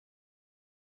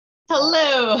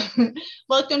Hello,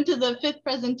 welcome to the 5th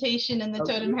presentation in the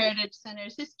Totem Heritage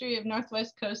Center's History of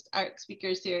Northwest Coast Art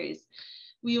Speaker Series.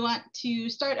 We want to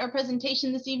start our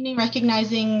presentation this evening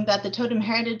recognizing that the Totem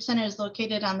Heritage Center is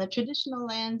located on the traditional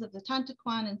lands of the Taantá,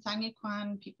 Kwaan, and Sanya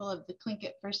Kwaan people of the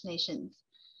Tlingit First Nations.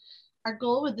 Our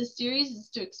goal with this series is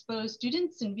to expose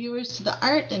students and viewers to the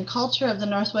art and culture of the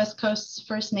Northwest Coast's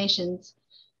First Nations.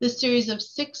 This series of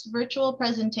 6 virtual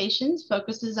presentations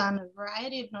focuses on a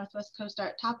variety of Northwest Coast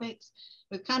art topics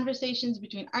with conversations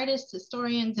between artists,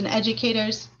 historians, and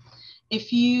educators.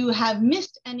 If you have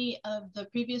missed any of the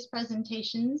previous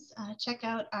presentations, check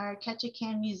out our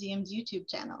Ketchikan Museums YouTube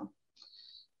channel.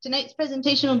 Tonight's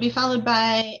presentation will be followed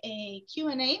by a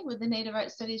Q&A with the Native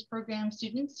Art Studies program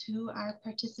students who are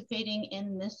participating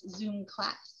in this Zoom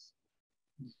class.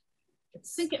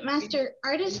 Tlingit master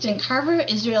artist and carver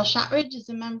Israel Shotridge is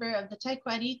a member of the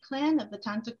Taekwondo clan of the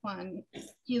Taantá Kwaan.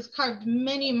 He has carved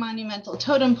many monumental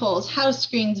totem poles, house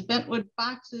screens, bentwood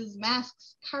boxes,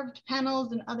 masks, carved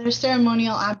panels, and other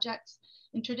ceremonial objects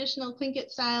in traditional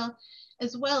Tlingit style,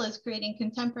 as well as creating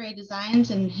contemporary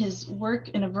designs in his work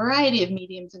in a variety of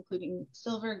mediums, including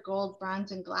silver, gold,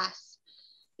 bronze, and glass.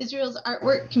 Israel's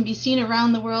artwork can be seen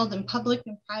around the world in public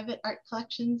and private art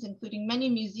collections, including many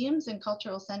museums and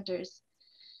cultural centers.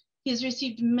 He has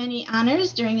received many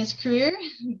honors during his career,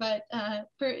 but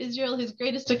for Israel, his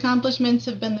greatest accomplishments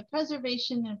have been the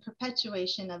preservation and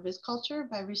perpetuation of his culture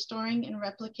by restoring and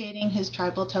replicating his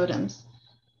tribal totems.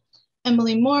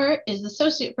 Emily Moore is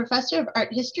Associate Professor of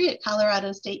Art History at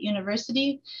Colorado State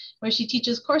University, where she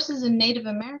teaches courses in Native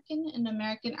American and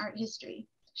American art history.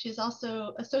 She is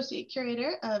also Associate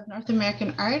Curator of North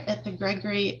American Art at the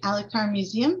Gregory Alucar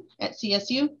Museum at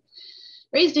CSU.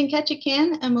 Raised in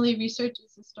Ketchikan, Emily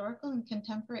researches historical and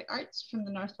contemporary arts from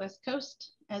the Northwest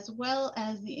Coast, as well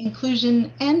as the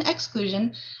inclusion and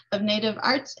exclusion of Native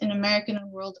arts in American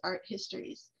and world art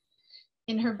histories.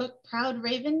 In her book, Proud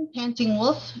Raven, Panting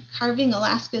Wolf, Carving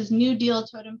Alaska's New Deal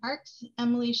Totem Parks,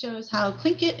 Emily shows how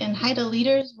Tlingit and Haida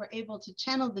leaders were able to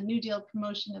channel the New Deal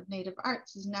promotion of Native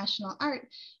arts as national art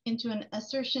into an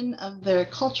assertion of their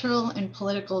cultural and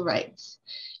political rights.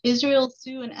 Israel,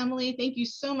 Sue, and Emily, thank you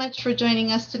so much for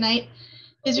joining us tonight.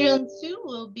 Israel and Sue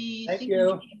will be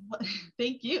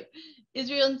thank you.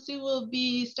 Israel and Sue will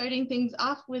be starting things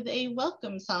off with a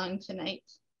welcome song tonight.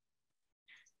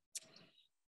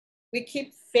 We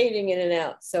keep fading in and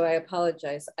out, so I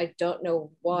apologize. I don't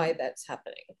know why that's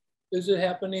happening. Is it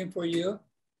happening for you?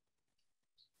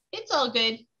 It's all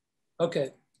good.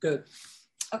 Okay, good.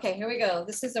 Okay, here we go.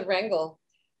 This is a Wrangell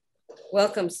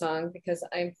welcome song because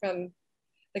I'm from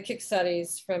the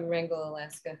Kickstarties from Wrangell,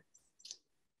 Alaska.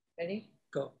 Ready?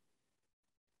 Go.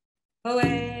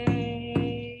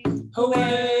 Away,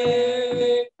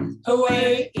 Away,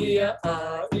 away, yeah,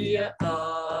 yeah,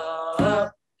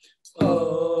 ah.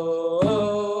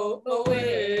 Oh,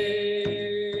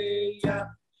 away, yeah,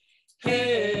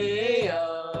 hey,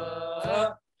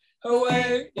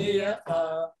 away, yeah,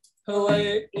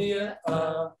 away, yeah,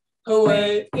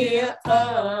 away, yeah,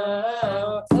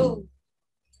 Oh,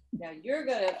 now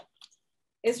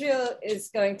Israel is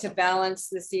going to balance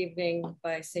this evening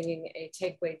by singing a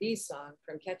Takeaway D song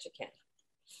from Ketchikan.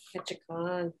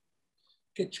 Ketchikan.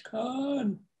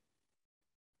 Ketchikan.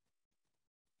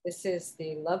 This is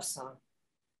the love song.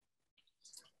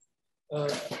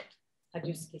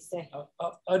 Aduski se.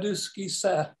 Aduski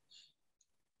se.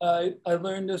 I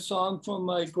learned this song from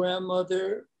my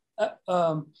grandmother,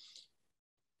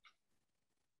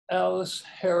 Alice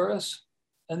Harris,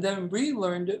 and then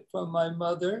relearned it from my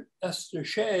mother, Esther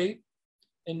Shea,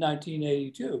 in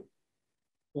 1982,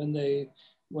 when a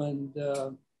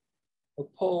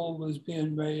pole was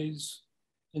being raised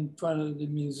in front of the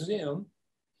museum.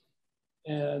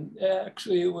 And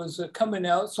actually it was a coming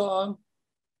out song,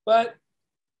 but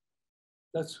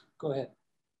let's go ahead.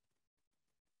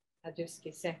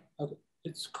 Aduski se. Okay.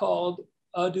 It's called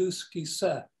Aduski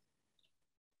se.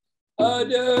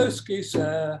 Aduski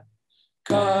se.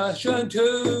 Caution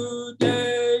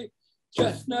today,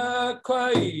 just not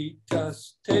quite,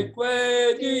 just take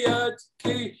way the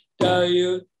yatki,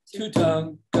 dayu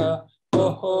tutanka,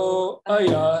 oho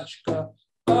ayashka,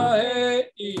 ahe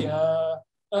iya,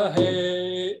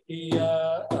 ahe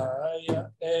iya,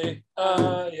 aya,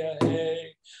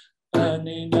 aya,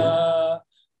 anina,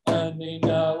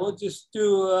 anina. We'll just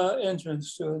do an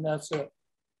entrance to it, and that's it.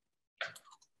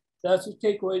 That's a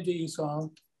Takeaway D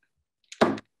song.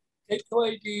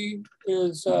 Takeaway D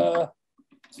is the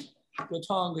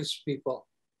Tongass people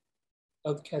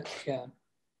of Ketchikan.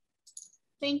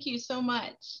 Thank you so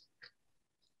much.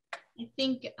 I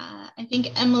think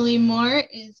Emily Moore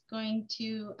is going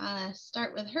to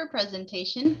start with her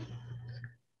presentation.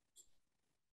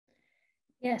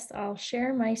 Yes, I'll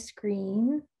share my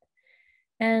screen.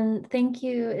 And thank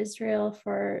you, Israel,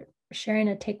 for sharing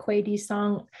a Tequadi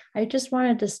song. I just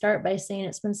wanted to start by saying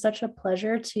it's been such a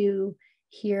pleasure to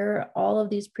hear all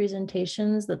of these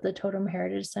presentations that the Totem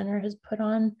Heritage Center has put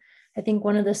on. I think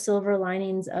one of the silver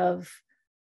linings of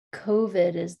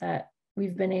COVID is that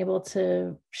we've been able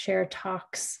to share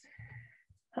talks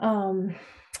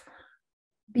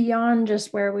beyond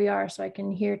just where we are, so I can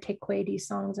hear Tequadi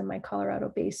songs in my Colorado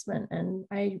basement. And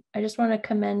I just want to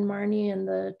commend Marnie and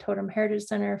the Totem Heritage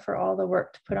Center for all the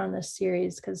work to put on this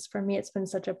series, because for me, it's been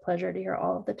such a pleasure to hear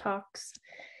all of the talks.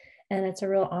 And it's a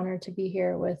real honor to be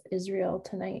here with Israel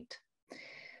tonight.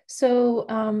 So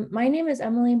my name is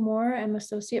Emily Moore. I'm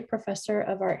Associate Professor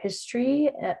of Art History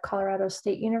at Colorado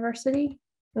State University.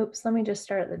 Oops, let me just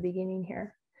start at the beginning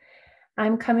here.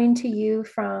 I'm coming to you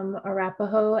from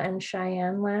Arapaho and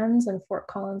Cheyenne lands in Fort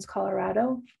Collins,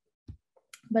 Colorado.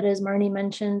 But as Marnie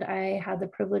mentioned, I had the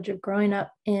privilege of growing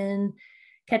up in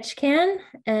Ketchikan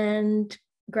and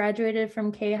graduated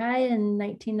from K-High in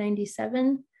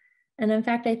 1997. And in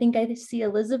fact, I think I see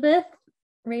Elizabeth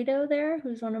Rado there,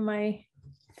 who's one of my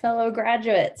fellow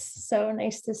graduates. So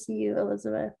nice to see you,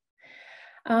 Elizabeth.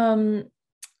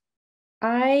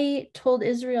 I told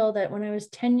Israel that when I was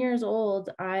 10 years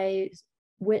old, I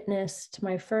witnessed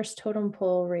my first totem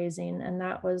pole raising, and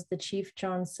that was the Chief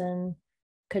Johnson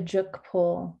Kajuk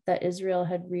pole that Israel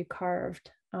had recarved.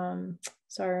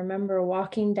 So I remember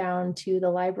walking down to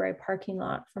the library parking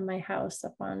lot from my house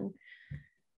up on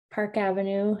Park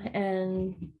Avenue,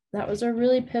 and that was a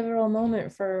really pivotal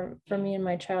moment for me in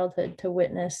my childhood to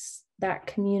witness that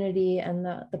community and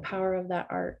the power of that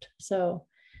art. So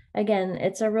again,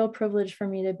 it's a real privilege for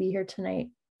me to be here tonight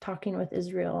talking with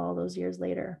Israel all those years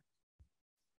later.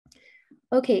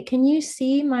 Okay, can you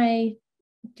see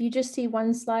do you just see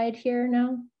one slide here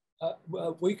now?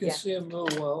 Well, we can see them real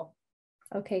well.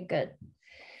 Okay, good.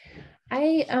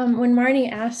 When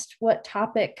Marnie asked what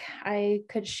topic I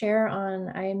could share on,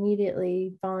 I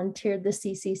immediately volunteered the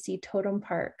CCC Totem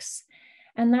Parks.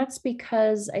 And that's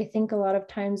because I think a lot of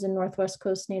times in Northwest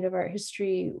Coast Native art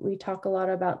history, we talk a lot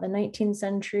about the 19th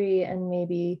century and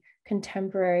maybe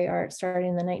contemporary art starting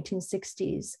in the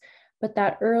 1960s. But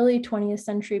that early 20th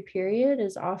century period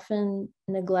is often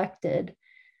neglected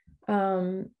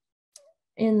in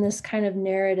this kind of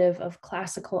narrative of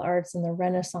classical arts and the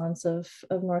renaissance of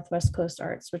Northwest Coast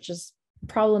arts, which is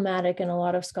problematic, and a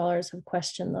lot of scholars have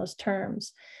questioned those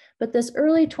terms. But this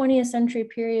early 20th century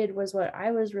period was what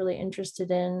I was really interested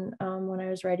in when I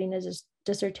was writing a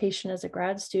dissertation as a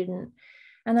grad student.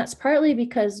 And that's partly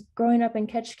because growing up in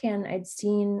Ketchikan, I'd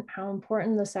seen how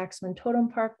important the Saxman Totem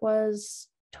Park was,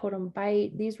 Totem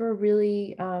Bite. These were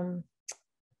really,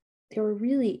 they were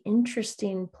really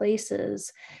interesting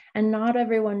places. And not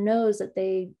everyone knows that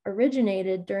they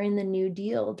originated during the New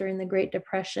Deal, during the Great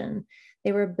Depression.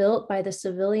 They were built by the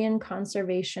Civilian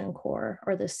Conservation Corps,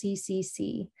 or the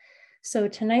CCC. So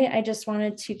tonight I just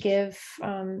wanted to give,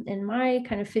 in my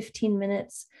kind of 15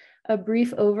 minutes, a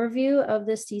brief overview of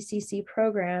the CCC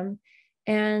program,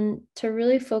 and to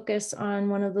really focus on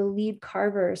one of the lead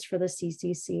carvers for the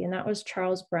CCC, and that was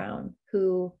Charles Brown,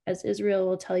 who, as Israel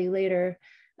will tell you later,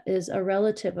 is a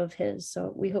relative of his.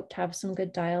 So we hope to have some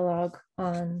good dialogue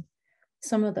on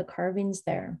some of the carvings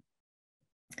there.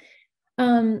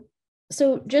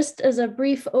 So just as a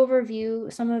brief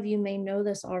overview, some of you may know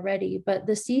this already, but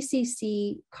the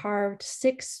CCC carved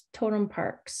 6 totem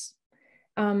parks.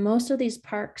 Most of these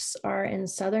parks are in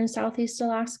southern Southeast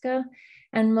Alaska,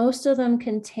 and most of them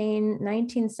contain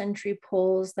 19th century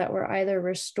poles that were either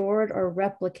restored or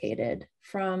replicated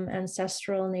from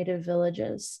ancestral Native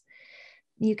villages.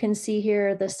 You can see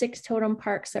here the 6 totem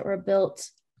parks that were built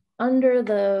under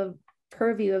the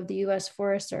purview of the US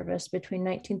Forest Service between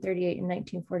 1938 and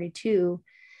 1942.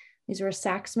 These were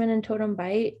Saxman and Totem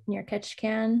Bite near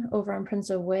Ketchikan. Over on Prince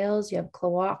of Wales, you have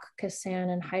Klawock, Kasan,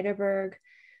 and Heidelberg.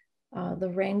 The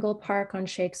Wrangell Park on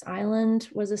Shakes Island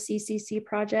was a CCC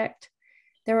project.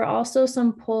 There were also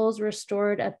some poles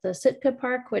restored at the Sitka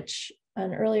Park, which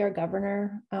an earlier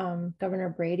governor,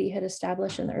 Governor Brady, had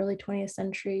established in the early 20th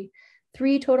century.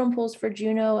 3 totem poles for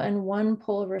Juneau and 1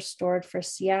 pole restored for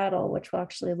Seattle, which we'll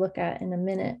actually look at in a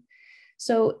minute.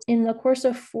 So in the course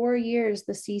of 4 years,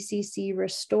 the CCC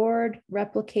restored,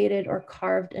 replicated, or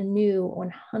carved anew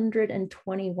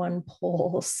 121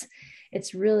 poles.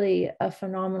 It's really a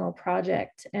phenomenal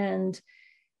project. And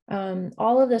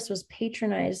all of this was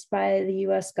patronized by the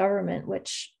US government,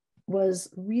 which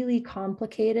was really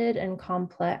complicated and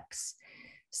complex.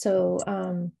 So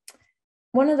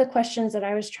one of the questions that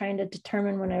I was trying to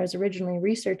determine when I was originally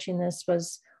researching this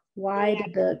was, why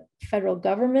did the federal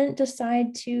government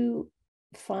decide to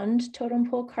fund totem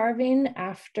pole carving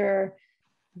after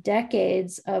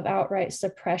decades of outright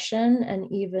suppression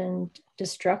and even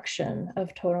destruction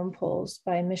of totem poles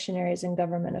by missionaries and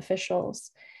government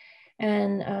officials.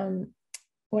 And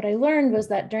what I learned was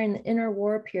that during the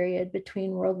interwar period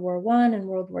between World War I and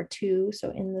World War II,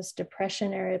 so in this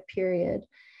Depression era period,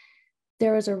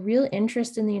 there was a real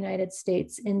interest in the United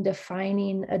States in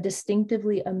defining a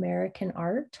distinctively American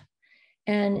art,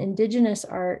 and Indigenous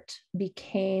art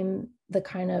became the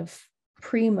kind of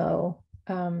primo,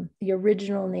 the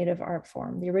original Native art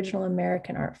form, the original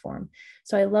American art form.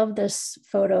 So I love this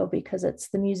photo because it's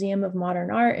the Museum of Modern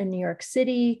Art in New York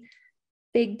City,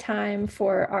 big time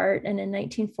for art. And in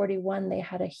 1941, they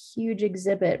had a huge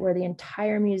exhibit where the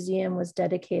entire museum was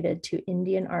dedicated to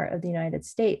Indian art of the United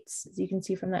States, as you can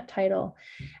see from that title.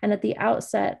 And at the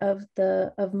outset of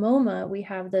MoMA, we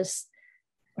have this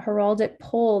heraldic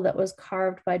pole that was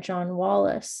carved by John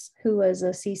Wallace, who was a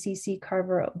CCC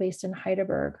carver based in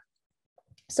Heidelberg.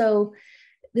 So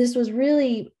this was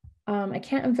really, I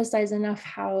can't emphasize enough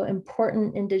how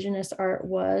important Indigenous art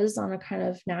was on a kind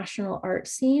of national art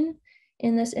scene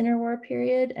in this interwar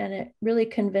period. And it really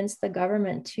convinced the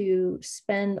government to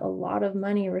spend a lot of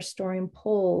money restoring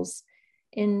poles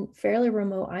in fairly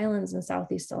remote islands in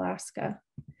Southeast Alaska.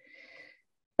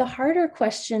 The harder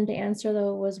question to answer,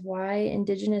 though, was why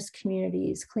Indigenous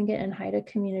communities, Tlingit and Haida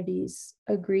communities,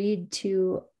 agreed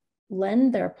to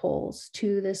lend their poles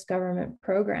to this government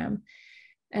program.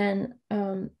 And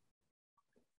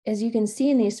as you can see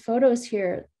in these photos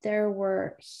here, there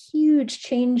were huge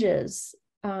changes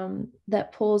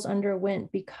that poles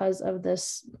underwent because of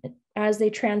this, as they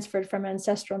transferred from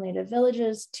ancestral Native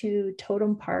villages to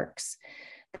totem parks.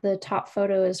 The top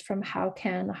photo is from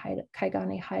Kwaan, the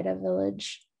Kaigani Haida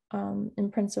village in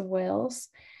Prince of Wales.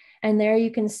 And there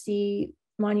you can see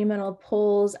monumental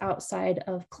poles outside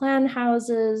of clan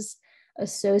houses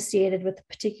associated with the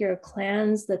particular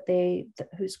clans that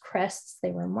whose crests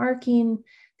they were marking.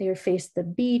 They were faced the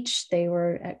beach, they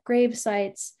were at grave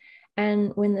sites.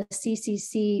 And when the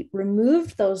CCC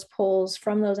removed those poles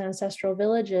from those ancestral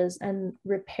villages and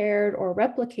repaired or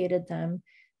replicated them,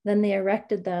 then they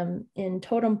erected them in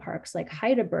totem parks like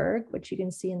Heidelberg, which you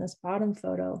can see in this bottom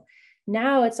photo.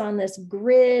 Now it's on this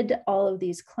grid. All of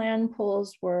these clan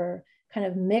poles were kind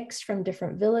of mixed from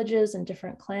different villages and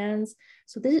different clans.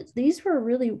 So these were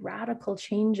really radical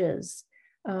changes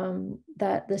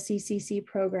that the CCC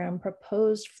program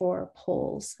proposed for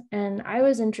poles. And I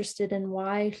was interested in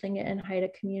why Tlingit and Haida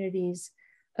communities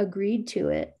agreed to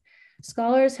it.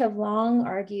 Scholars have long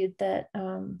argued that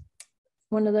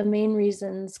one of the main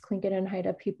reasons Tlingit and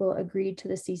Haida people agreed to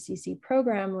the CCC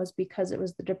program was because it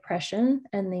was the Depression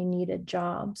and they needed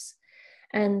jobs.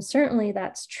 And certainly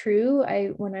that's true.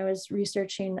 When I was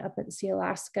researching up at Sea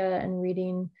Alaska and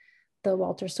reading the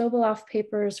Walter Soboleff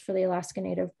papers for the Alaska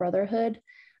Native Brotherhood,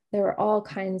 there were all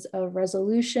kinds of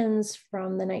resolutions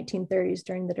from the 1930s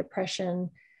during the Depression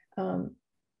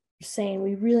saying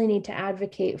we really need to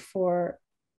advocate for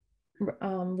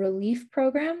relief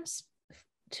programs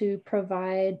to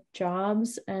provide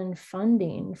jobs and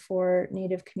funding for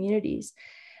Native communities.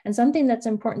 And something that's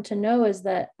important to know is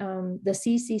that the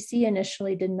CCC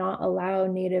initially did not allow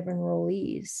Native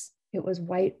enrollees. It was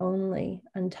white only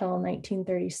until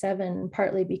 1937,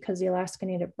 partly because the Alaska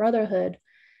Native Brotherhood,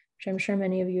 which I'm sure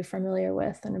many of you are familiar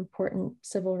with, an important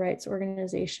civil rights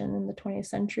organization in the 20th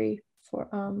century for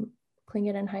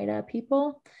Tlingit and Haida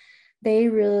people, they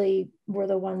really were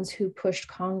the ones who pushed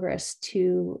Congress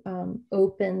to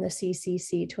open the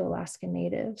CCC to Alaska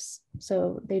Natives.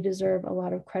 So they deserve a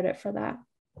lot of credit for that.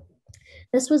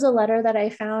 This was a letter that I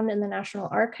found in the National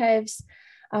Archives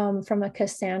from a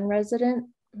Kassan resident,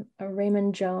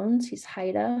 Raymond Jones. He's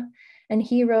Haida, and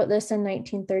he wrote this in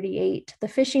 1938. The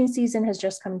fishing season has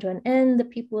just come to an end. The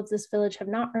people of this village have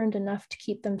not earned enough to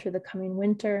keep them through the coming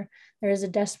winter. There is a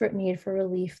desperate need for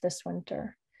relief this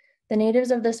winter. The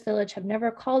natives of this village have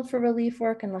never called for relief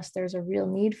work unless there's a real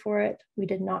need for it. We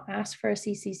did not ask for a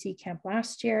CCC camp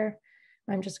last year.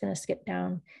 I'm just going to skip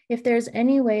down. If there's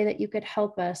any way that you could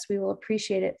help us, we will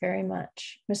appreciate it very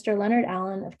much. Mr. Leonard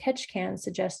Allen of Ketchikan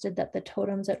suggested that the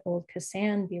totems at Old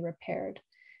Kassan be repaired.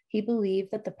 He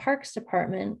believed that the Parks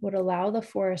Department would allow the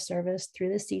Forest Service through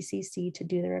the CCC to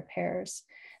do the repairs.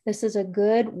 This is a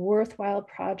good, worthwhile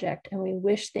project, and we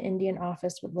wish the Indian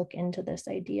Office would look into this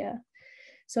idea.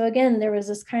 So again, there was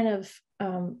this kind of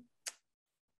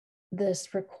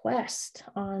this request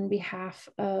on behalf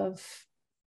of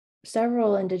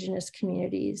several Indigenous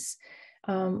communities.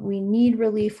 We need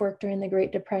relief work during the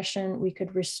Great Depression. We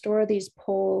could restore these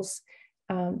poles.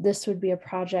 This would be a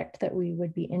project that we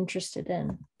would be interested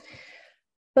in.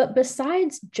 But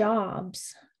besides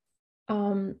jobs,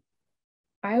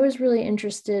 I was really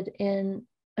interested in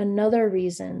another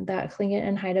reason that Tlingit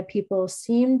and Haida people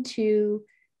seem to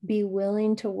be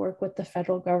willing to work with the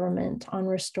federal government on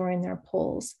restoring their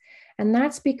poles. And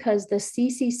that's because the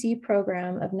CCC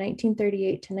program of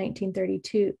 1938 to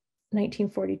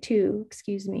 1942,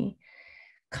 excuse me,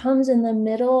 comes in the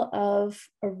middle of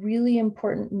a really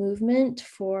important movement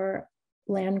for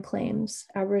land claims,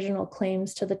 Aboriginal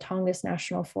claims to the Tongass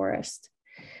National Forest.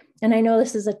 And I know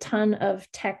this is a ton of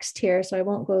text here, so I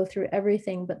won't go through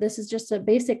everything, but this is just a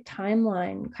basic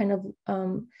timeline kind of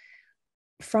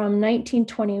from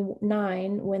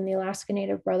 1929, when the Alaska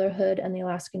Native Brotherhood and the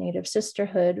Alaska Native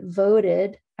Sisterhood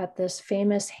voted at this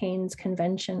famous Haines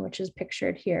Convention, which is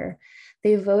pictured here.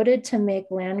 They voted to make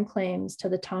land claims to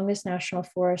the Tongass National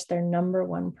Forest their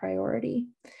 #1 priority.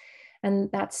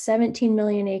 And that's 17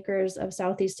 million acres of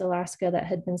Southeast Alaska that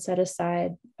had been set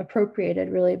aside, appropriated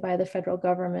really by the federal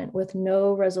government, with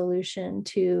no resolution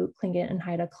to Tlingit and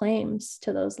Haida claims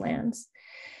to those lands.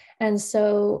 And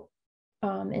so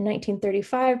in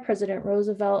 1935, President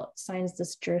Roosevelt signs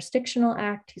this jurisdictional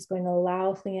act. He's going to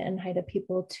allow Tlingit and Haida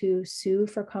people to sue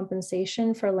for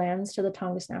compensation for lands to the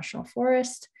Tongass National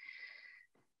Forest.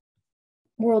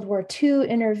 World War II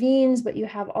intervenes, but you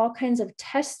have all kinds of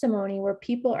testimony where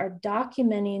people are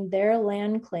documenting their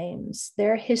land claims,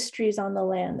 their histories on the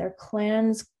land, their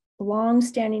clans'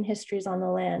 long-standing histories on the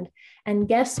land. And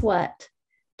guess what?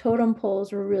 Totem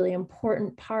poles were a really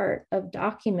important part of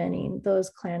documenting those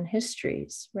clan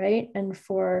histories, right? And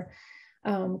for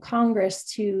Congress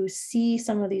to see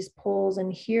some of these poles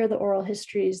and hear the oral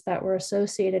histories that were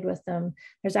associated with them,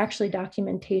 there's actually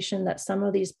documentation that some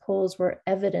of these poles were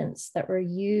evidence that were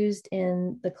used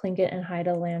in the Tlingit and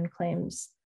Haida land claims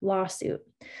lawsuit.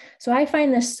 So I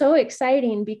find this so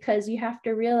exciting because you have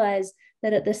to realize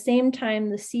that at the same time,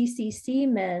 the CCC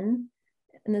men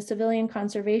and the Civilian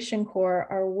Conservation Corps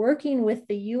are working with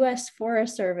the US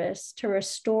Forest Service to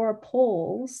restore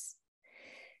poles.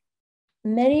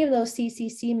 Many of those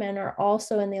CCC men are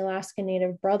also in the Alaska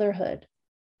Native Brotherhood,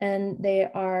 and they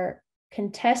are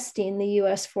contesting the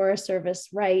US Forest Service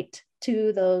right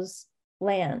to those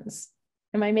lands.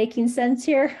 Am I making sense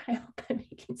here? I hope I'm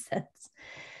making sense.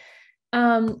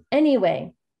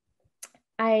 Anyway,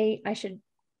 I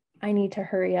need to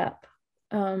hurry up.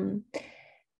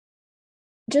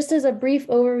 Just as a brief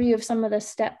overview of some of the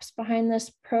steps behind this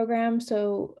program.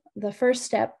 So the first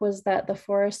step was that the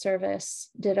Forest Service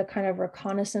did a kind of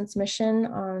reconnaissance mission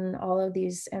on all of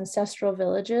these ancestral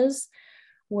villages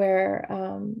where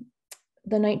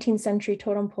the 19th century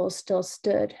totem poles still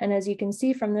stood. And as you can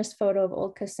see from this photo of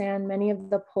Old Kasan, many of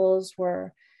the poles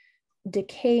were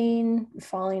decaying,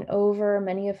 falling over.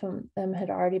 Many of them had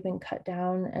already been cut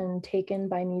down and taken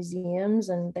by museums,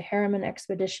 and the Harriman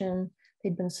expedition,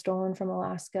 they'd been stolen from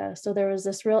Alaska. So there was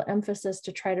this real emphasis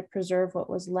to try to preserve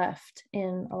what was left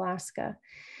in Alaska.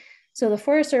 So the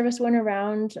Forest Service went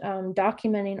around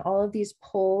documenting all of these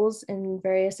poles in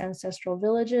various ancestral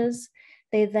villages.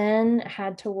 They then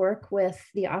had to work with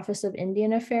the Office of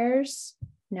Indian Affairs,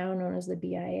 now known as the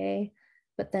BIA,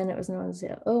 but then it was known as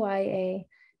the OIA,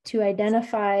 to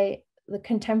identify the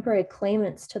contemporary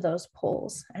claimants to those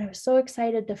poles. And I was so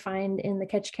excited to find in the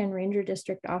Ketchikan Ranger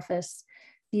District office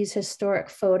these historic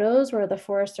photos where the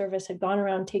Forest Service had gone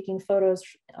around taking photos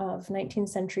of 19th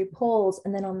century poles.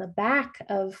 And then on the back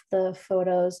of the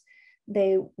photos,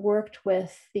 they worked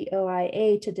with the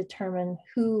OIA to determine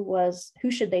who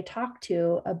should they talk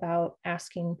to about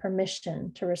asking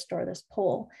permission to restore this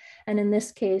pole. And in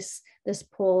this case, this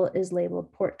pole is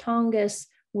labeled Port Tongass,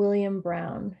 William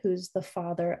Brown, who's the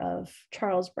father of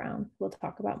Charles Brown. We'll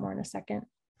talk about more in a second.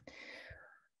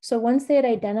 So once they had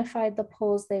identified the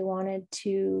poles they wanted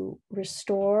to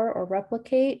restore or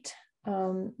replicate,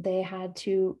 they had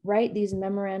to write these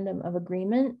memorandum of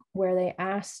agreement where they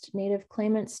asked Native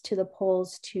claimants to the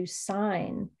poles to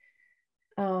sign,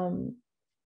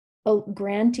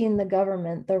 granting the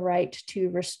government the right to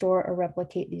restore or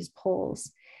replicate these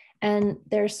poles. And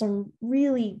there's some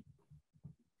really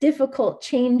difficult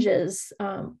changes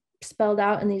spelled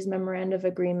out in these memorandum of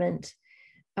agreement.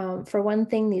 For one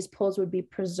thing, these poles would be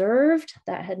preserved.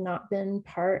 That had not been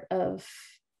part of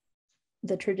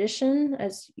the tradition.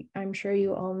 As I'm sure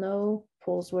you all know,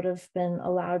 poles would have been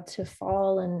allowed to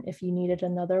fall, and if you needed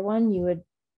another one, you would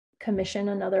commission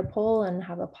another pole and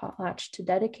have a potlatch to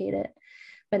dedicate it.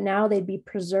 But now they'd be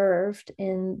preserved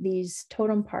in these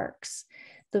totem parks.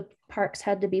 The parks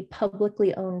had to be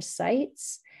publicly owned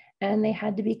sites, and they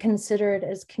had to be considered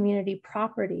as community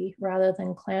property rather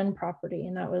than clan property.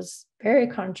 And that was very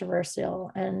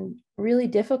controversial and really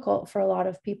difficult for a lot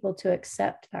of people to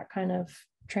accept that kind of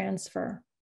transfer.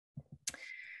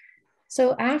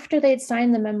 So after they'd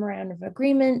signed the memorandum of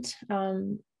agreement,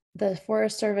 the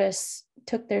Forest Service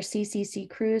took their CCC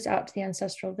crews out to the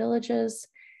ancestral villages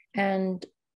and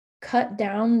cut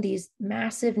down these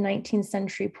massive 19th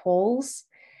century poles.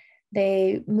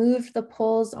 They moved the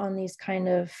poles on these kind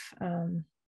of, I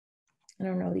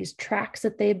don't know, these tracks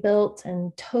that they built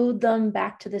and towed them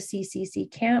back to the CCC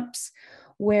camps,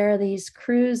 where these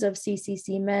crews of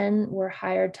CCC men were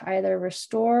hired to either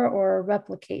restore or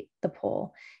replicate the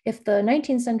pole. If the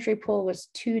 19th century pole was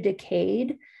too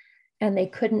decayed and they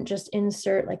couldn't just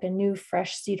insert like a new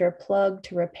fresh cedar plug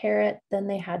to repair it, then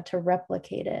they had to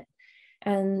replicate it.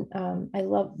 And I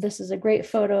love, this is a great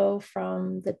photo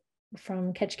from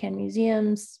Ketchikan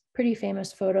Museums, pretty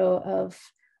famous photo of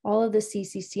all of the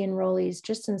CCC enrollees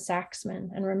just in Saxman.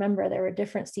 And remember, there were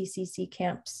different CCC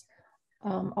camps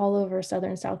all over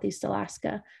southern Southeast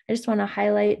Alaska. I just want to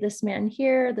highlight this man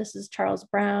here. This is Charles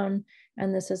Brown,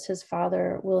 and this is his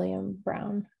father, William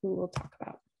Brown, who we'll talk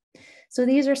about. So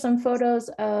these are some photos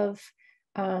of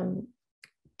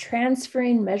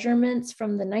transferring measurements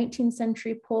from the 19th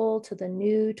century pole to the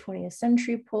new 20th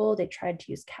century pole. They tried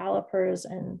to use calipers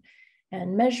and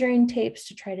measuring tapes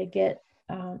to try to get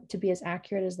to be as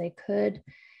accurate as they could.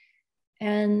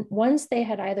 And once they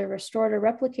had either restored or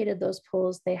replicated those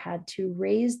poles, they had to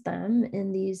raise them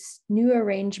in these new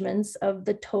arrangements of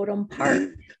the totem park,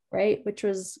 right? Which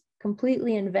was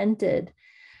completely invented.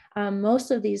 Most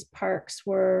of these parks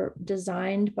were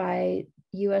designed by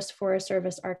U.S. Forest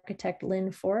Service architect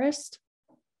Lynn Forrest,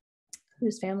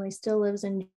 whose family still lives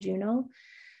in Juneau.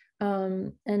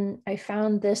 And I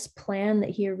found this plan that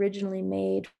he originally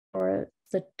made for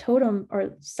the Totem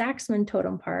or Saxman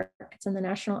Totem Park. It's in the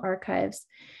National Archives.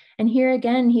 And here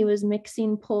again, he was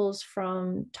mixing poles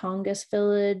from Tongass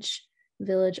Village,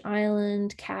 Village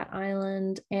Island, Cat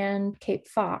Island, and Cape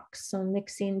Fox. So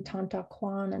mixing Taantá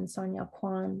Kwaan and Sanya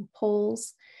Kwaan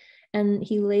poles. And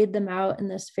he laid them out in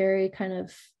this very kind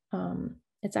of,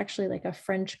 it's actually like a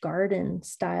French garden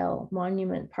style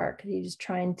monument park. He was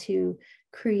trying to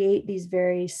create these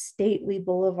very stately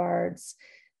boulevards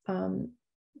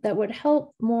that would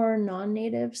help more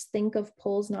non-natives think of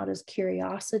poles not as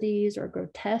curiosities or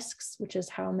grotesques, which is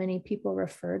how many people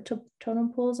referred to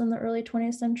totem poles in the early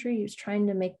 20th century. He was trying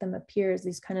to make them appear as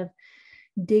these kind of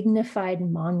dignified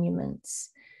monuments.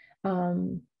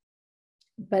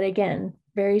 But again,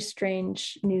 very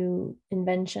strange new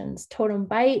inventions. Totem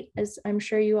Bite, as I'm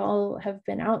sure you all have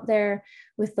been out there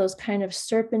with those kind of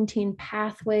serpentine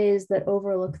pathways that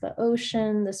overlook the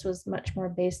ocean. This was much more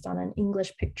based on an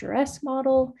English picturesque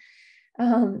model.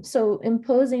 So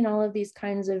imposing all of these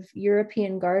kinds of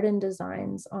European garden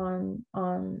designs on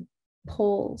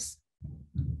poles.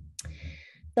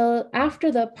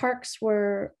 After the parks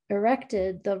were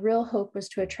erected, the real hope was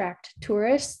to attract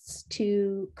tourists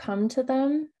to come to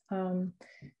them.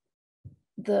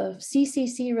 The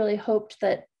CCC really hoped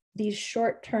that these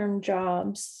short-term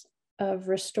jobs of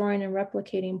restoring and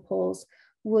replicating poles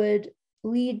would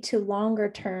lead to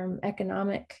longer-term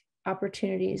economic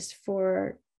opportunities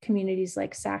for communities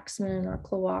like Saxman or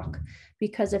Klawock,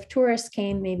 because if tourists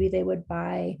came, maybe they would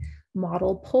buy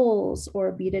model poles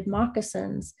or beaded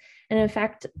moccasins. And in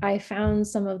fact, I found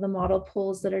some of the model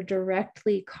poles that are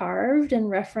directly carved in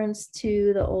reference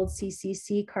to the old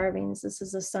CCC carvings. This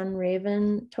is a sun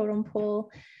raven totem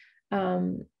pole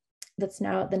that's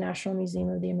now at the National Museum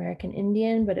of the American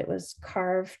Indian, but it was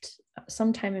carved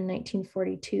sometime in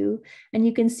 1942. And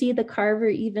you can see the carver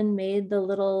even made the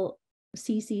little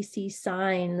CCC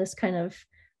sign, this kind of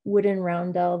wooden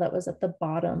roundel that was at the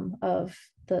bottom of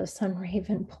the sun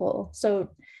raven pole. So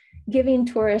giving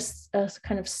tourists a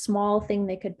kind of small thing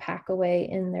they could pack away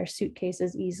in their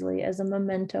suitcases easily as a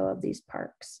memento of these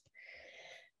parks.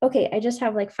 Okay, I just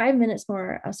have like 5 minutes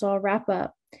more, so I'll wrap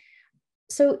up.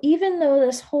 So even though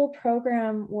this whole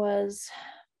program was,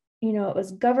 you know, it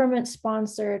was government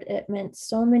sponsored, it meant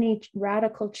so many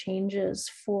radical changes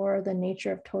for the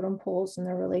nature of totem poles and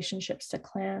their relationships to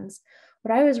clans.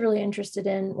 What I was really interested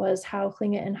in was how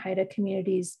Tlingit and Haida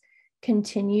communities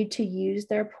continued to use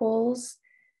their poles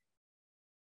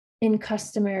in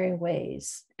customary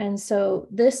ways. And so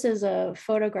this is a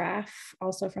photograph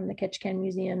also from the Ketchikan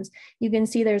Museums. You can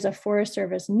see there's a Forest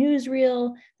Service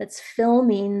newsreel that's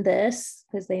filming this,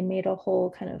 because they made a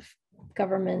whole kind of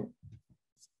government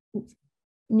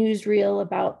newsreel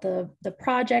about the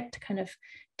project to kind of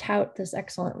tout this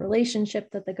excellent relationship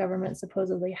that the government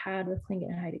supposedly had with Tlingit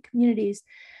and Haida communities.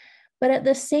 But at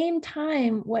the same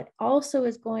time, what also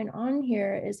is going on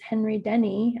here is Henry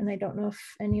Denny, and I don't know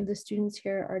if any of the students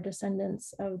here are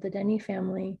descendants of the Denny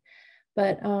family,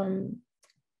 but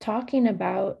talking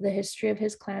about the history of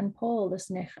his clan pole, this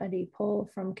Nechadi pole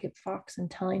from Cape Fox, and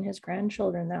telling his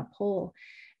grandchildren that pole.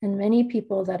 And many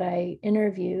people that I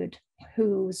interviewed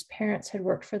whose parents had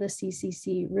worked for the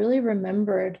CCC really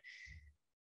remembered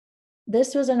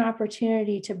this was an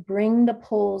opportunity to bring the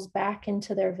poles back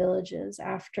into their villages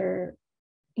after,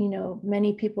 you know,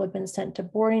 many people had been sent to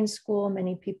boarding school,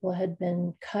 many people had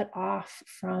been cut off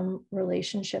from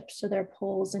relationships to their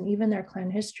poles and even their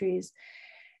clan histories.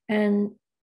 And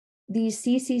these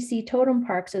CCC totem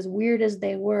parks, as weird as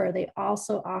they were, they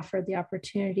also offered the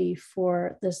opportunity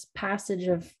for this passage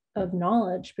of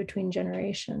knowledge between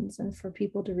generations and for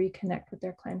people to reconnect with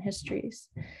their clan histories.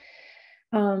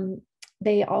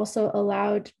 They also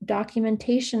allowed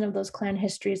documentation of those clan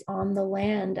histories on the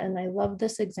land. And I love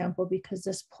this example because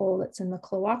this pole that's in the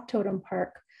Klawak Totem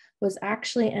Park was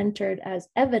actually entered as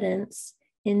evidence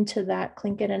into that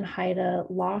Tlingit and Haida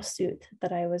lawsuit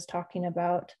that I was talking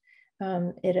about.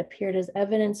 It appeared as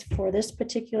evidence for this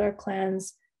particular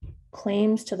clan's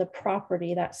claims to the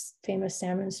property, that famous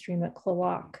salmon stream at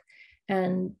Klawak.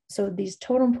 And so these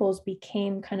totem poles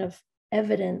became kind of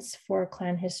evidence for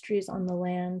clan histories on the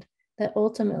land that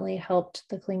ultimately helped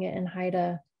the Tlingit and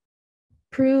Haida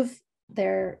prove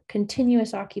their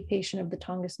continuous occupation of the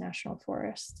Tongass National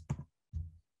Forest.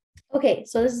 Okay,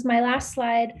 so this is my last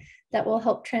slide that will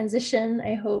help transition,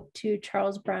 I hope, to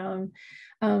Charles Brown.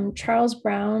 Charles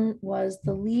Brown was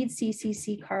the lead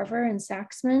CCC carver in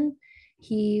Saxman.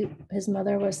 His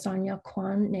mother was Sanya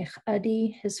Kwaan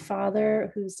Nechadi. His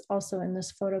father, who's also in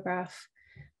this photograph,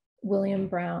 William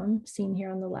Brown, seen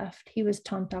here on the left, he was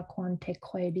Taantá Kwaan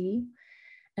Tequedi.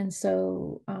 And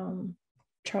so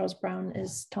Charles Brown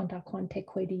is Taantá Kwaan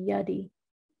Tequedi Yadi.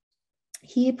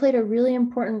 He played a really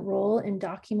important role in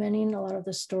documenting a lot of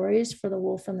the stories for The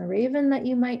Wolf and the Raven that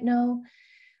you might know,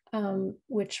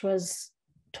 which was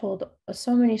told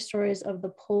so many stories of the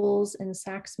poles in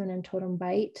Saxman and Totem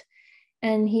Bight.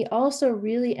 And he also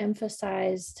really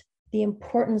emphasized the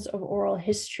importance of oral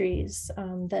histories,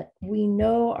 that we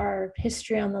know our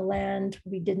history on the land.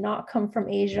 We did not come from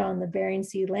Asia on the Bering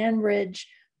Sea land bridge.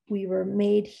 We were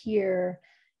made here.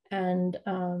 And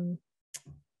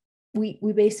we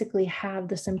basically have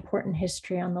this important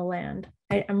history on the land.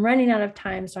 I'm running out of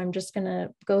time, so I'm just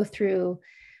gonna go through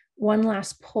one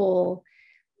last poll.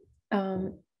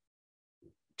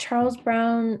 Charles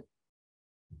Brown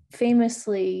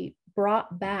famously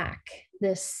brought back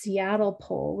this Seattle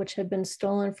pole, which had been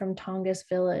stolen from Tongass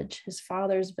Village, his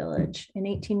father's village. In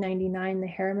 1899, the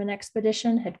Harriman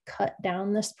expedition had cut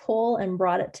down this pole and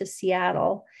brought it to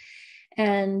Seattle.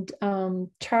 And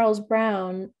Charles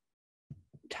Brown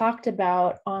talked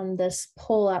about on this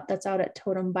pole that's out at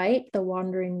Totem Bight, the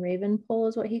Wandering Raven pole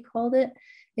is what he called it.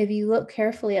 If you look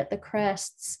carefully at the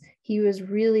crests, he was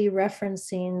really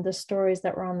referencing the stories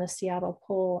that were on the Seattle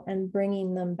pole and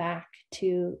bringing them back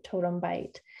to Totem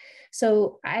Bight.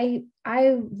 So I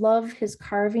love his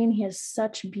carving. He has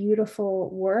such beautiful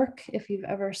work if you've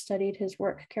ever studied his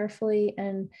work carefully.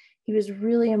 And he was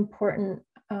really important,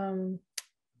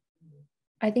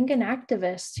 I think, an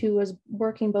activist who was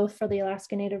working both for the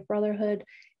Alaska Native Brotherhood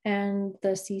and the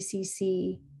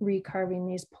CCC recarving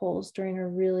these poles during a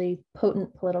really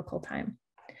potent political time.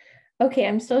 Okay,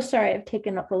 I'm so sorry I've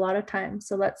taken up a lot of time.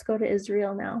 So let's go to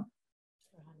Israel now.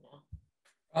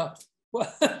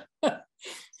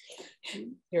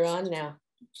 You're on now.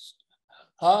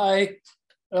 Hi.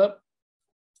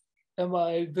 Am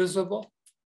I visible?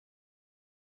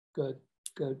 Good,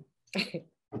 good.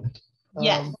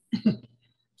 Yes.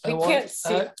 I can't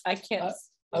see. I can't.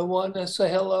 I want to say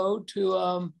hello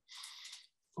to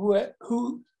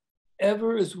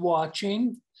whoever is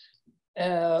watching,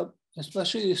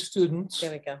 especially the students.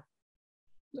 There we go.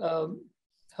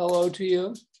 Hello to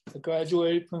you. I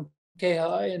graduated from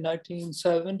K-High in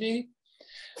 1970.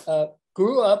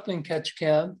 Grew up in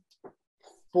Ketchikan,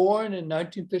 born in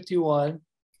 1951.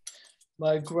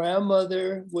 My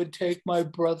grandmother would take my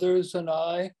brothers and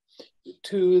I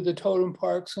to the totem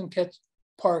parks in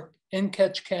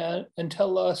Ketchikan and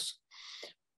tell us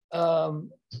the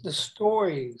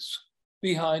stories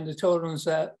behind the totems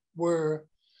that were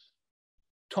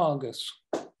Tongass.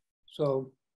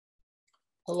 So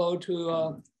hello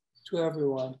to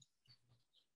everyone.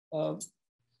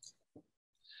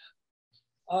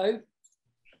 I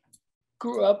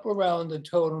grew up around the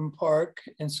totem park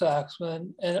in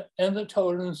Saxman and the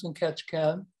totems in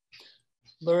Ketchikan.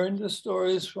 Learned the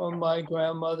stories from my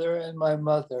grandmother and my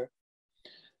mother.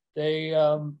 They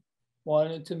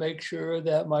wanted to make sure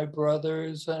that my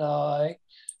brothers and I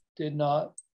did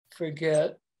not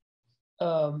forget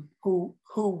who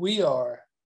we are.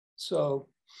 So,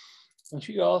 and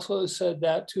she also said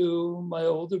that to my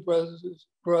older brothers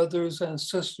brothers and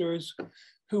sisters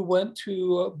who went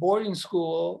to boarding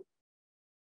school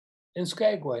in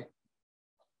Skagway.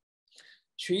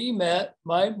 She met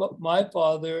my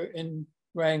father in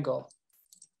Wrangell.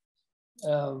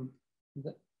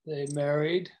 They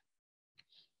married.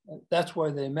 That's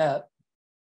where they met.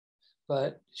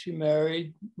 But she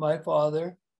married my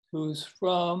father, who's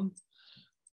from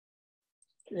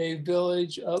a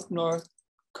village up north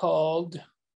called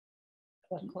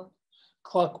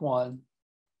Kwaan.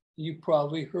 You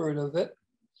probably heard of it,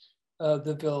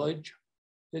 the village.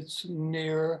 It's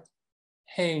near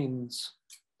Haines,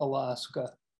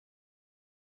 Alaska.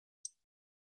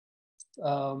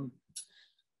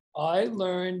 I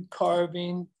learned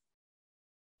carving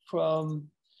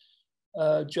from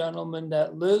a gentleman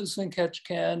that lives in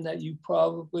Ketchikan that you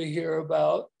probably hear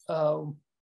about.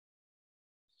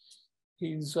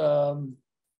 He's a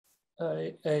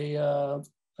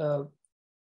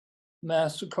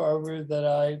master carver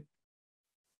that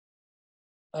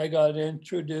I got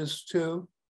introduced to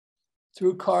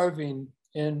through carving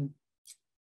in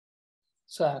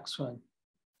Saxon.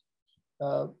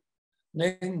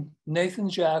 Nathan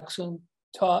Jackson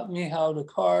taught me how to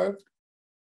carve,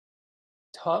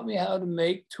 taught me how to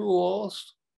make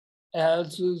tools,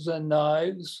 adzes and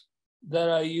knives that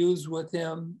I used with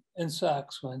him in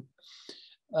Saxon.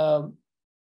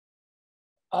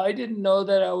 I didn't know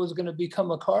that I was going to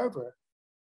become a carver.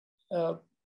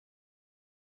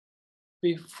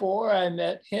 Before I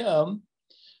met him,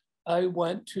 I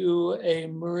went to a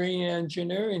marine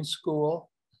engineering school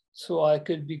so I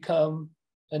could become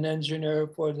an engineer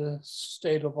for the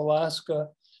state of Alaska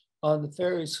on the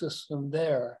ferry system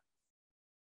there.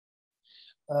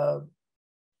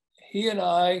 He and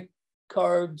I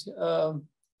carved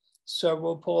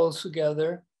several poles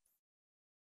together.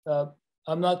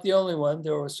 I'm not the only one.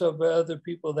 There were several other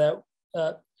people that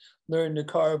learned to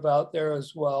carve out there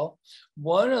as well.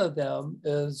 One of them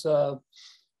is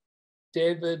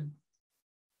Dave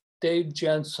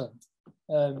Jensen.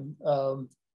 And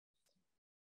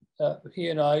he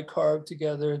and I carved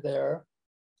together there.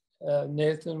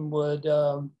 Nathan would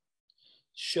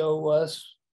show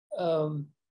us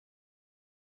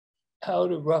how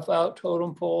to rough out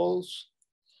totem poles,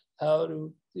 how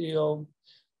to,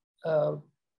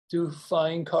 do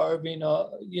fine carving,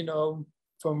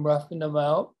 from roughing them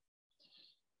out.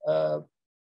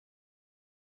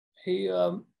 He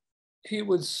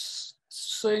would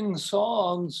sing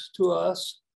songs to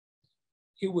us.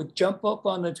 He would jump up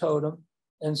on the totem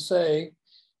and say,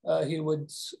 he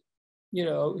would say,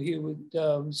 you're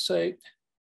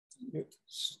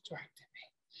distracting me.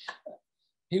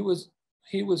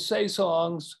 He would say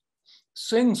songs,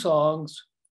 sing songs.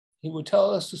 He would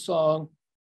tell us the song.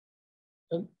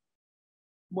 And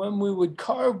when we would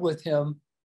carve with him,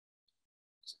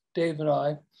 Dave and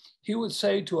I, he would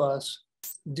say to us,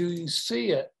 "Do you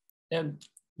see it?" And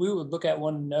we would look at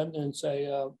one another and say,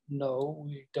 "No,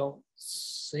 we don't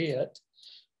see it,"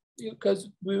 because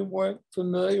we weren't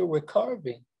familiar with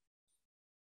carving.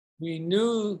 We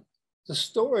knew the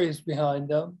stories behind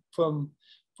them from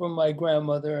my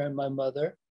grandmother and my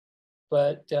mother,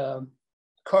 but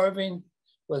carving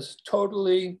was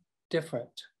totally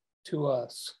different to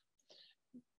us.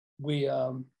 We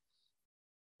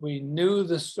knew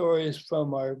the stories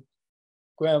from our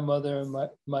grandmother and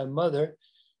my mother,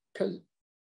 because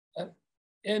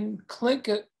in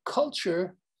Tlingit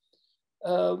culture,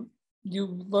 you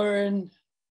learn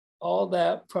all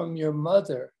that from your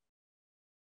mother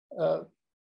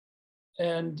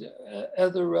and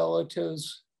other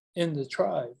relatives in the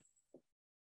tribe.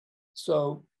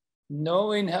 So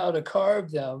knowing how to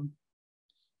carve them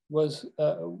was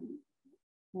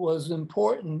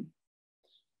important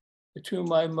to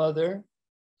my mother,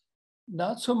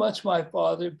 not so much my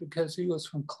father because he was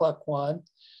from Kwaan,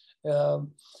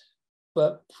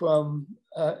 but from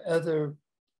other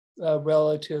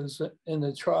relatives in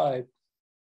the tribe,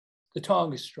 the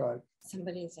Tongass tribe.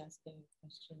 Somebody's asking a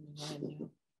question. I want to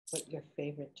know what your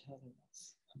favorite totem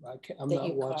is. I'm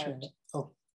not watching it.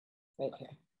 Oh, right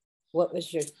here. What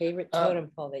was your favorite totem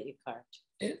pole that you carved?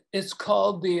 It's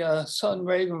called the Sun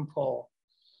Raven pole.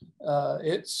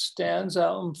 It stands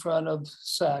out in front of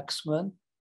Saxman.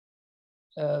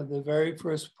 The very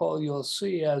first pole you'll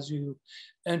see as you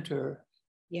enter.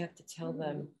 You have to tell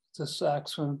them. The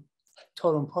Saxman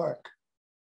Totem Park.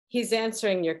 He's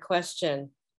answering your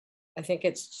question. I think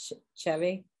it's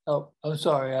Chevy. Oh, I'm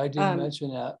sorry, I didn't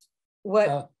mention that.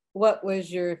 What was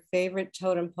your favorite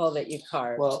totem pole that you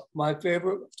carved? Well, my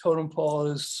favorite totem pole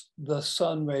is the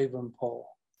Sun Raven pole.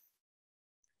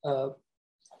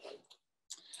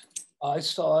 I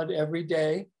saw it every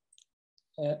day.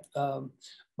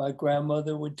 My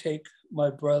grandmother would take my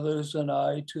brothers and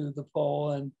I to the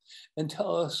pole and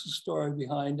tell us the story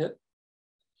behind it.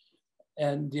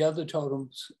 And the other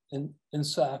totems in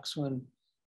Saxman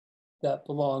that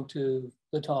belong to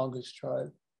the Tongass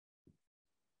tribe.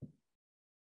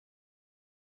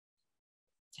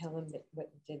 Tell him that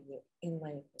what you did with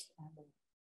inlay of the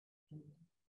in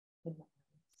the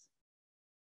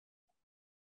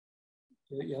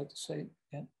You have to say,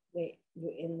 yeah. Wait, you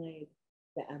inlaid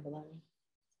the abalone?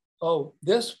 Oh,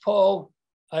 this pole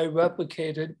I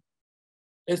replicated.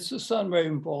 It's the sun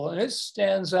raven pole, and it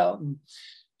stands out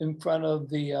in front of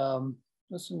the,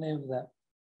 what's the name of that?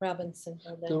 Robinson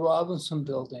building. The Robinson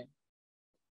building.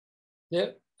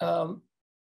 It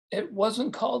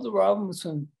wasn't called the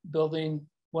Robinson building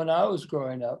when I was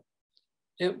growing up.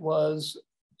 It was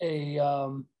a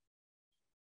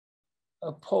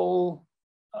pole,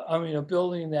 a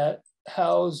building that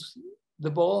housed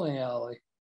the bowling alley.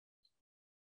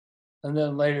 And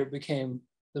then later it became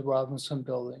the Robinson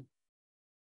building.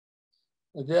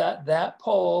 That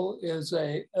pole is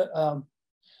a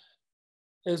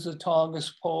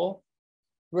Tongass pole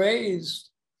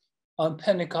raised on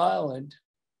Pennock Island.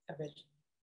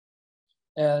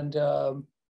 And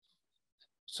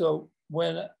so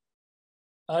when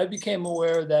I became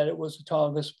aware that it was a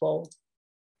Tongass pole,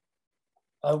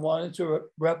 I wanted to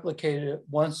replicate it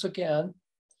once again.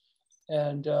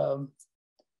 And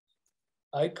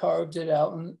I carved it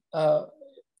out. And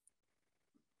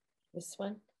this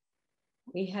one?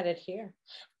 We had it here.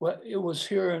 Well, it was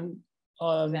here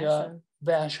on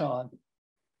Vashon.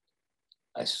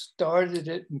 I started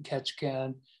it in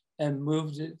Ketchikan and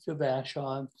moved it to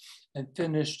Vashon and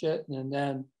finished it, and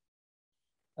then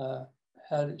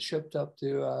had it shipped up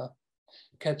to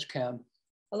Ketchikan.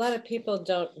 A lot of people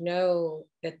don't know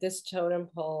that this totem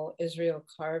pole, Israel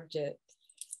carved it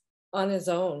on his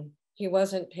own. He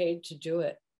wasn't paid to do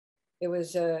it. It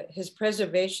was his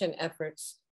preservation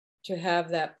efforts to have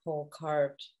that pole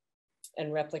carved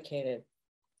and replicated.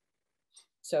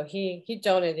 So he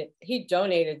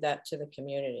donated that to the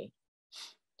community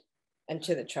and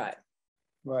to the tribe.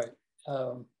 Right.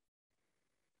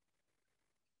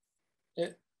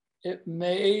 It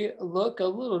may look a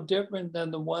little different than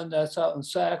the one that's out in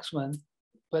Saxman,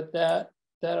 but that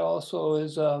also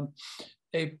is a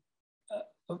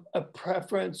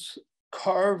preference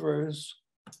carvers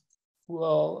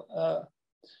will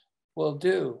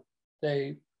do.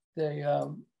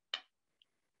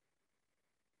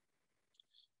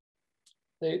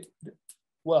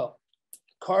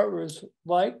 Carvers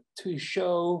like to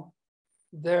show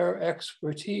their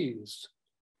expertise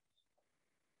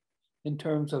in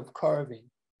terms of carving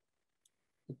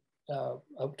a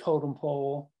totem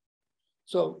pole.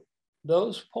 So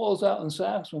those poles out in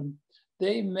Saxman,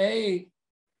 they may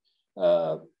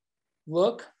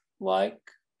look like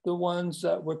the ones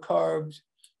that were carved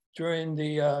during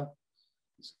the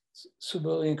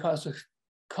Civilian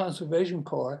Conservation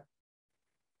Corps,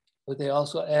 but they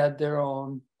also add their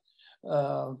own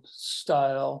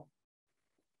style,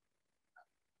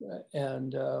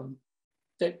 and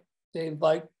they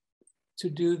like to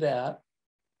do that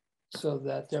so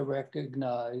that they're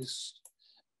recognized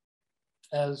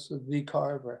as the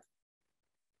carver.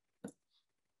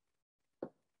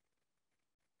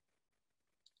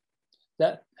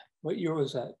 What year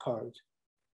was that carved?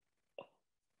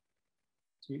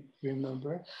 Do you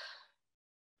remember?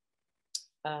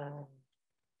 I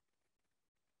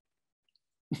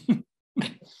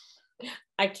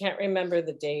can't remember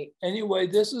the date. Anyway,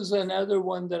 this is another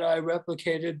one that I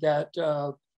replicated that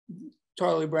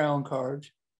Charlie Brown carved.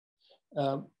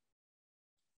 The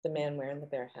man wearing the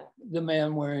bear hat. The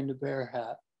man wearing the bear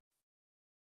hat.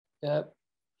 Yep.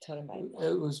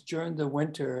 It was during the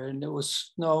winter and it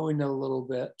was snowing a little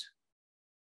bit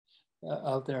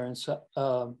out there in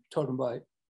Totem Bite.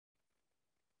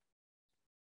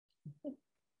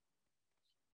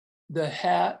 The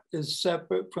hat is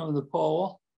separate from the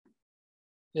pole.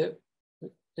 It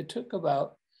took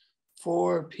about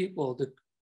 4 people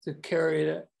to carry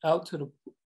it out to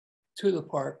the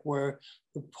park where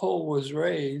the pole was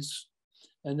raised,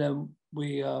 and then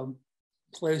we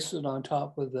placed it on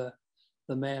top of the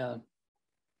man.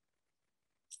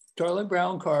 Charlie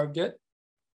Brown carved it,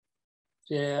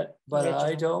 yeah, but original.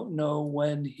 I don't know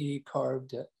when he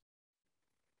carved it.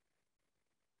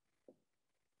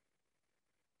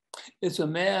 It's a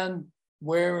man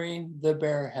wearing the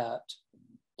bear hat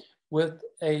with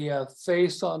a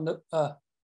face on the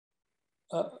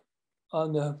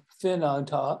fin on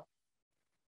top.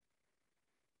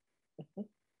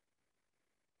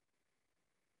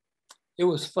 It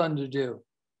was fun to do.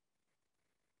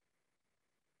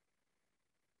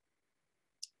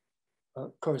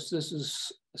 Of course, this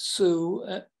is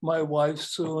Sue, my wife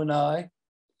Sue and I,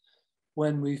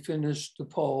 when we finished the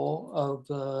pole of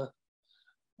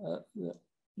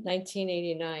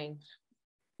 1989.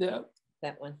 Yeah,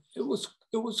 that one. It was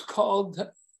called.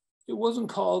 It wasn't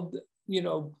called,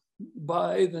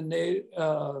 by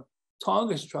the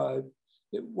Tongass tribe.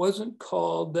 It wasn't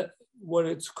called what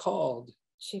it's called.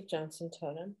 Chief Johnson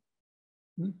Totem.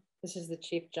 Hmm? This is the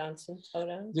Chief Johnson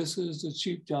Totem. This is the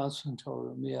Chief Johnson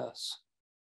Totem. Yes.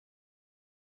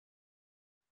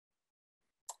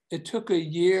 It took a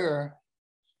year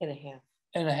and a half.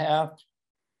 And a half.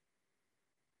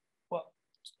 Well,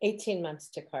 18 months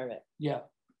to carve it. Yeah,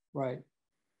 right.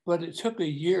 But it took a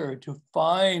year to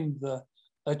find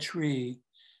a tree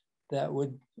that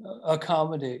would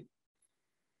accommodate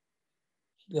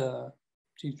the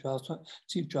Chief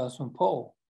Johnson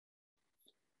pole.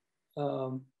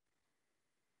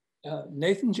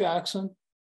 Nathan Jackson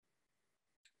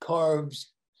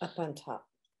carves up on top.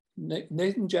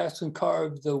 Nathan Jackson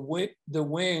carved the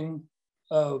wing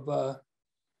of the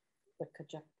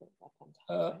projector up on top,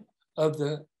 right? Of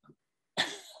the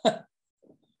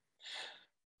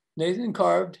Nathan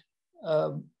carved,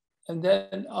 and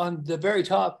then on the very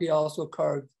top he also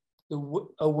carved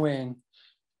a wing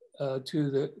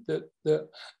to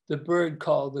the bird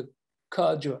called the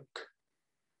kajuk.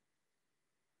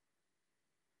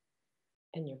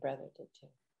 And your brother did too.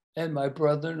 And my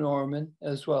brother Norman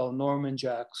as well, Norman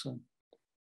Jackson.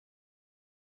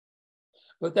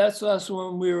 But that's us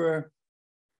when we were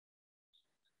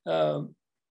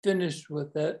finished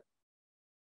with it,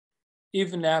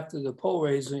 even after the pole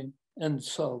raising and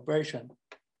celebration.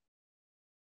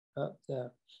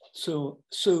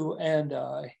 Sue and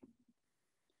I.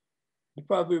 You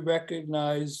probably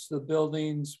recognize the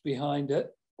buildings behind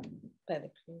it. By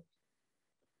the creek.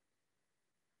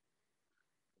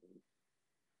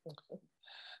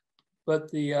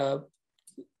 But the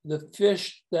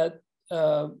fish that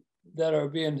are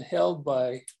being held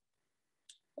by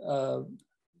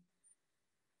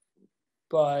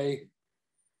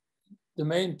the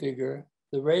main figure,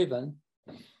 the raven,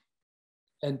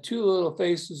 and two little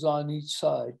faces on each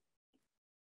side.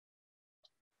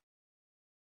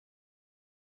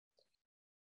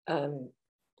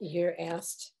 You're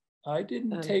asked. I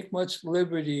didn't take much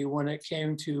liberty when it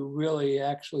came to really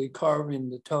actually carving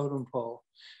the totem pole.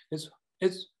 It's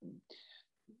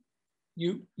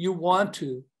you want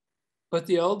to, but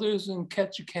the elders in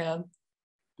Ketchikan,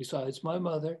 besides my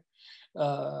mother,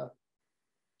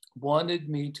 wanted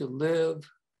me to live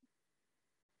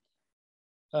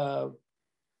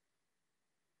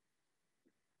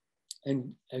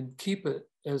and keep it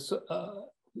as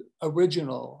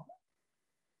original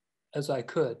as I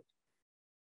could.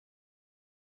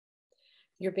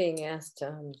 You're being asked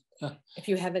if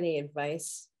you have any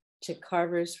advice to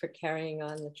carvers for carrying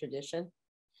on the tradition.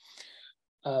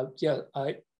 Yeah,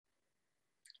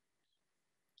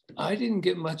 I didn't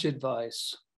get much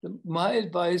advice. My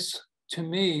advice to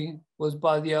me was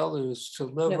by the elders to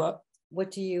live up.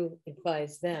 What do you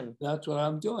advise them? That's what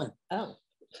I'm doing. Oh.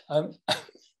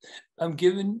 I'm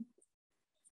giving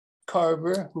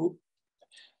carvers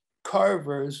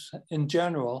in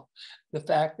general the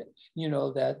fact that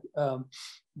that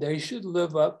they should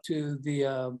live up to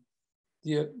the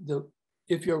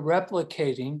if you're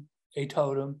replicating a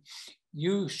totem,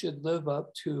 you should live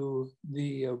up to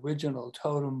the original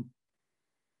totem.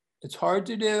 It's hard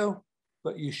to do,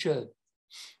 but you should.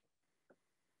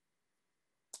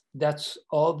 That's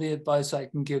all the advice I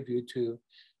can give you to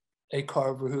a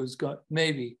carver who's going to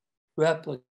maybe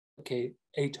replicate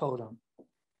a totem.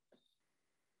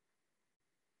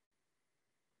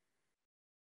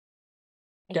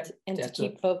 And to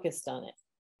keep focused on it.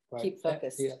 Right. Keep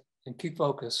focused. Yeah, and keep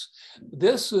focused.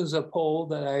 This is a pole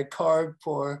that I carved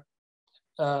for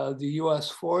the U.S.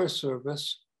 Forest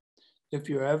Service. If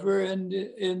you're ever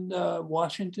in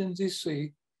Washington,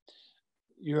 D.C.,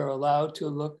 you're allowed to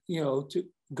look, to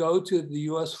go to the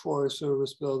U.S. Forest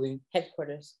Service building.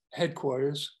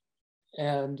 Headquarters,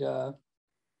 and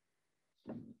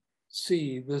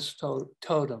see this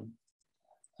totem.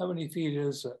 How many feet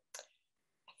is it?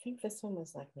 I think this one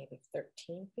was like maybe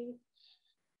 13 feet.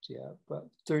 Yeah, but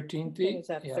 13 feet?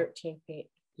 It's at 13 feet.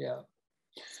 Yeah.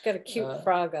 It's got a cute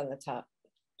frog on the top.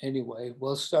 Anyway,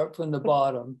 we'll start from the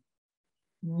bottom.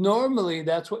 Normally,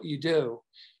 that's what you do.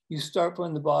 You start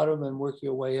from the bottom and work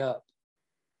your way up.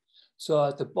 So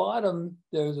at the bottom,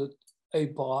 there's a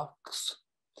box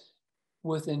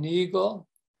with an eagle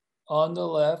on the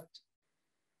left,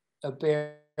 a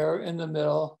bear in the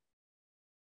middle,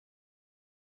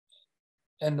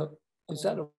 and is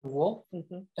that a wolf?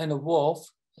 Mm-hmm. And a wolf.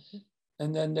 Mm-hmm.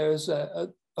 And then there's a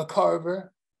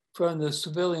carver from the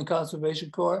Civilian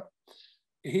Conservation Corps.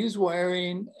 He's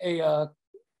wearing a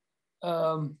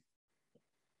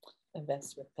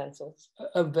vest with pencils.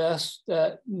 A vest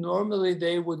that normally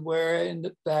they would wear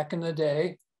back in the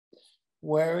day,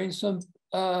 wearing some,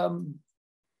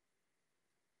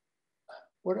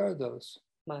 what are those?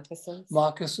 Moccasins.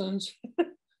 Moccasins.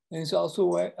 And he's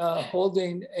also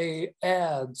holding a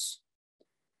adze,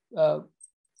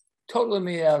 totally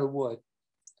made out of wood,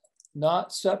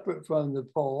 not separate from the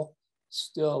pole,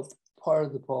 still part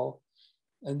of the pole.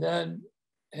 And then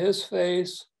his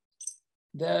face,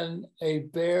 then a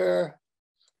bear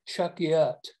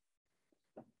chuckyette.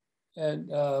 And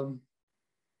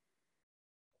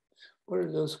what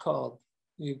are those called?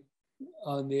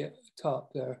 On the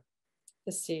top there.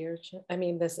 The sea urchin. I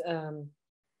mean, this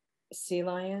sea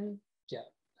lion. Yeah.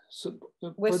 So,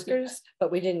 whiskers, but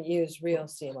we didn't use real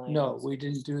sea lions. No, we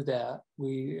didn't do that.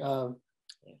 We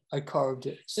I carved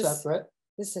it separate.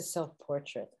 This is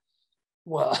self-portrait.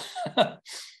 Well,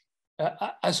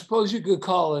 I suppose you could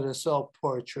call it a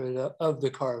self-portrait of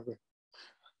the carver.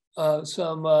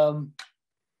 Some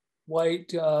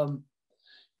white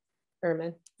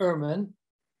ermine.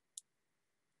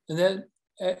 And then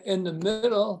in the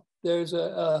middle, there's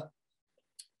the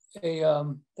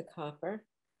copper.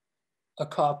 A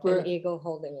copper. An eagle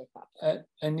holding a copper.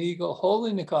 An eagle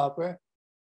holding the copper.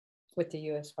 With the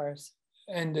U.S. Forest.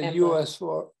 And the U.S.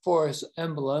 Forest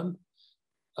emblem.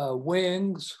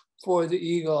 Wings for the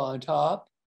eagle on top.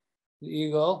 The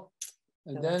eagle.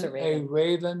 And then a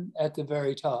raven at the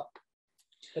very top.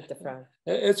 With the front.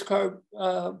 It's carved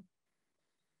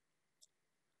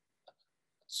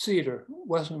cedar,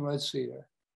 Western red cedar.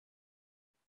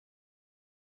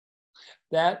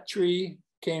 That tree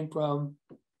came from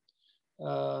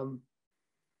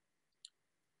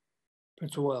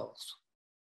Prince of Wales.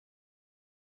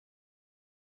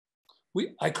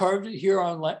 I carved it here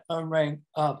on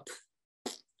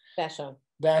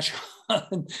Vashon,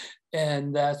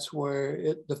 and that's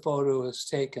where the photo is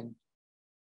taken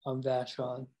on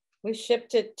Vashon. We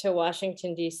shipped it to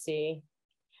Washington, D.C.,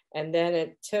 and then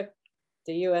it took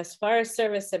the U.S. Forest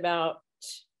Service about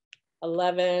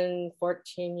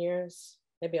 14 years,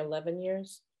 maybe 11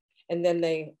 years. And then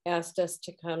they asked us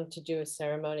to come to do a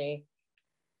ceremony,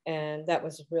 and that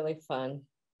was really fun.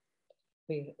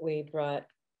 We brought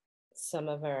some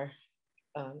of our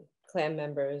clan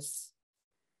members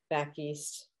back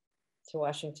east to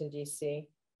Washington, D.C.,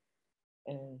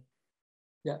 and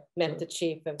met the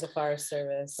chief of the Forest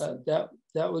Service. That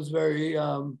was very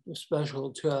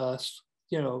special to us,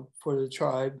 you know, for the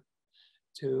tribe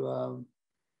to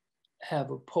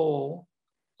have a pole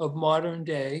of modern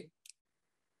day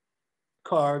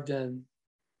carved and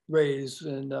raised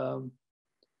in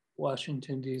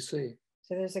Washington, D.C.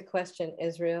 So there's a question,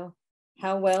 Israel.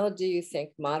 How well do you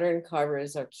think modern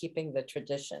carvers are keeping the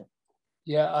tradition?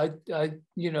 Yeah,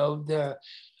 you know,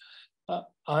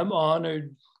 I'm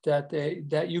honored that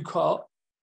you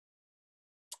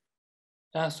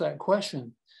ask that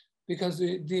question, because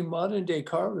the modern day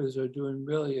carvers are doing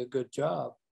really a good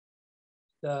job.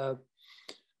 There's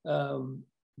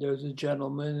a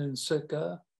gentleman in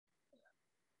Sitka.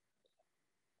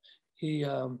 He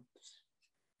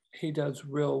does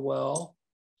real well.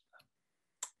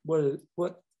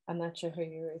 What? I'm not sure who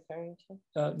you're referring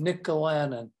to. Nick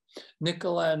Galanin. Nick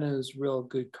Galanin is a real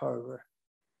good carver.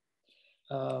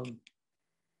 Do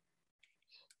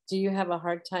you have a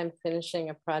hard time finishing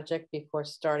a project before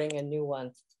starting a new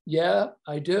one? Yeah,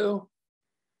 I do.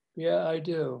 Yeah, I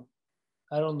do.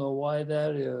 I don't know why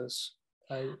that is.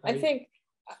 I think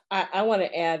I want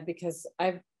to add, because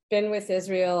I've been with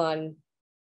Israel on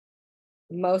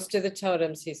most of the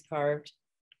totems he's carved.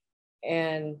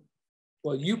 And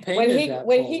well, you painted that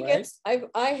pole, right?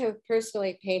 I have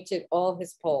personally painted all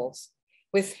his poles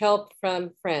with help from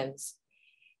friends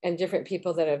and different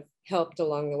people that have helped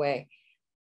along the way.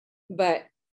 But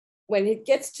when it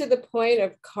gets to the point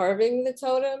of carving the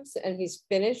totems and he's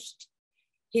finished,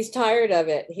 he's tired of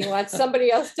it. He wants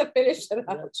somebody else to finish it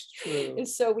up. That's true. And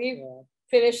so we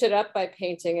finish it up by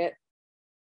painting it.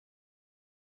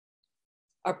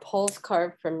 Are poles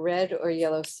carved from red or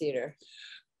yellow cedar?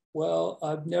 Well,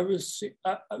 I've never seen,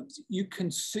 you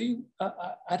can see,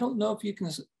 I don't know if you can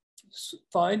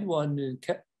find one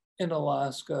in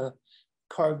Alaska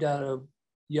carved out of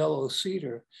yellow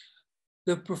cedar.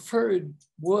 The preferred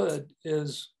wood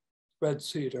is red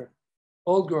cedar,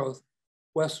 old growth,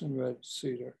 Western red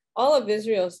cedar. All of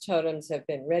Israel's totems have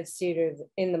been red cedar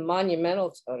in the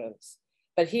monumental totems,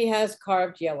 but he has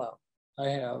carved yellow. I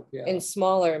have, yeah. In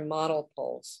smaller model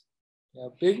poles. Yeah,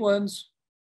 big ones,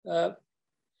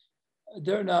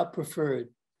 they're not preferred.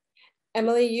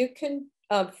 Emily, you can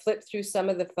flip through some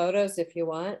of the photos if you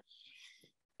want.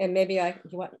 And maybe you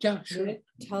want Yeah, sure. to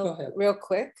tell Go ahead. real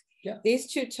quick. Yeah.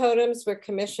 These two totems were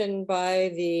commissioned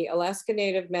by the Alaska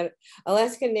Native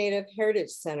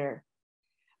Heritage Center.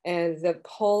 And the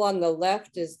pole on the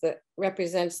left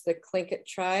represents the Tlingit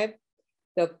tribe.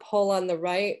 The pole on the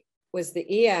right was the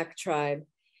Eyak tribe.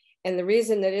 And the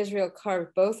reason that Israel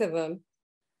carved both of them,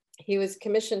 he was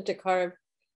commissioned to carve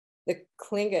the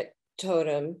Tlingit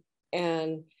totem,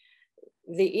 and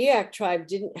the Eyak tribe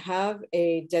didn't have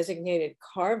a designated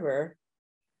carver,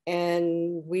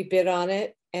 and we bid on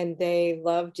it, and they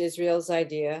loved Israel's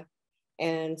idea.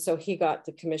 And so he got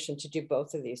the commission to do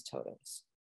both of these totems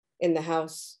in the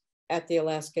house at the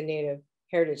Alaska Native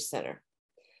Heritage Center.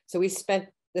 So we spent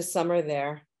the summer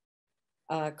there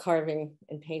carving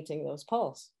and painting those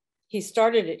poles. He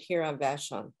started it here on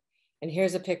Vashon. And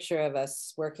here's a picture of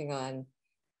us working on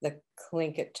the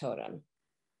Tlingit totem.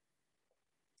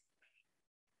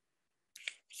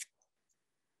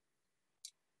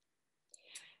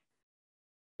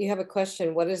 You have a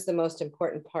question, what is the most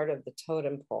important part of the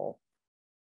totem pole?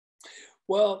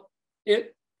 Well, the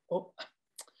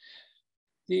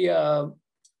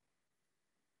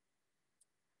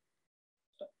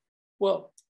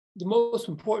most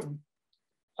important,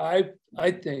 I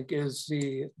think, is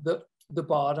the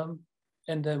bottom,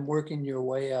 and then working your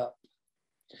way up.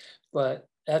 But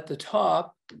at the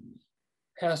top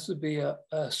has to be a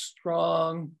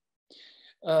strong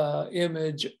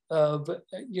image of,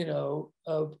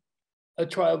 of a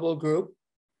tribal group.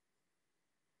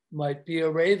 Might be a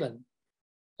raven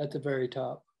at the very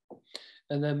top,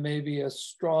 and then maybe a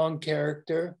strong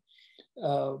character,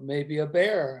 maybe a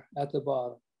bear at the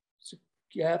bottom. So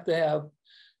you have to have,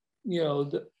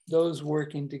 those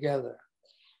working together.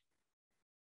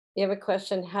 You have a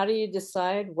question, how do you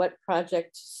decide what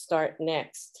project to start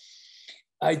next?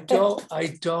 I don't,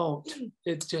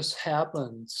 it just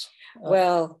happens.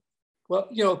 Well,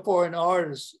 for an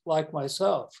artist like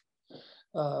myself,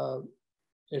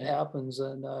 it happens.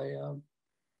 And I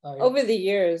over the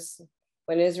years,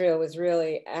 when Israel was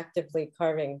really actively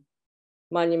carving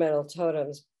monumental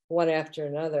totems, one after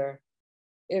another,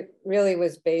 it really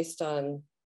was based on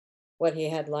what he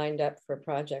had lined up for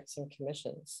projects and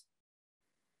commissions.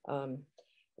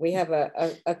 We have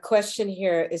a question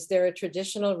here. Is there a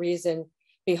traditional reason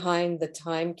behind the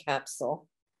time capsule?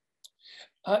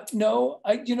 No,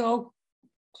 I don't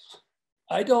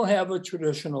have a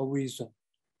traditional reason.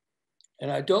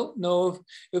 And I don't know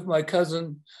if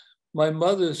my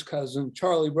mother's cousin,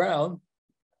 Charlie Brown,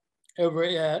 ever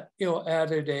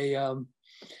added a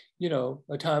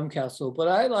time capsule, but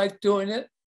I like doing it,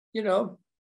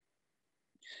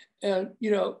 and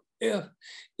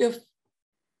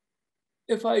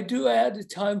if I do add a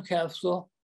time capsule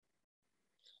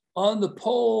on the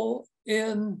pole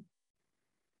in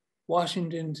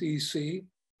Washington, D.C.,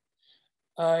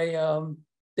 I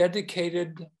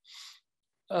dedicated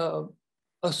a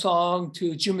song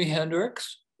to Jimi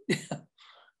Hendrix. I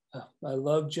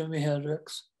love Jimi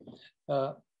Hendrix.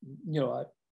 I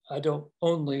don't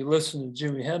only listen to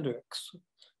Jimi Hendrix,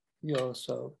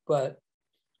 but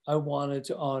I wanted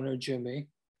to honor Jimmy.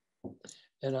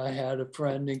 And I had a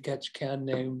friend in Ketchikan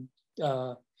named,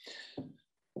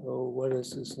 what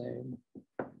is his name?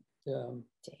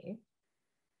 Dave?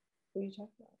 Who are you talking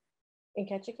about? In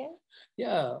Ketchikan?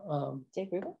 Yeah.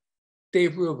 Dave Rubin?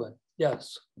 Dave Rubin,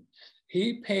 yes.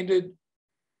 He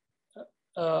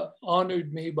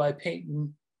honored me by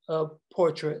painting a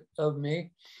portrait of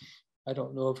me. I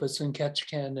don't know if it's in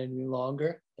Ketchikan any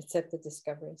longer. It's at the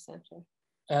Discovery Center.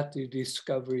 At the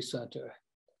Discovery Center.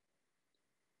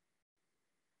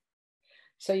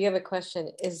 So you have a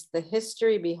question, is the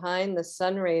history behind the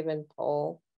sun raven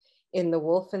pole in the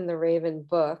Wolf and the Raven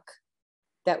book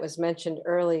that was mentioned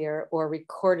earlier or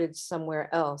recorded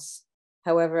somewhere else?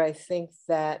 However, I think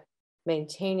that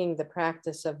maintaining the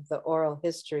practice of the oral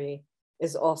history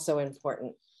is also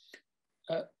important.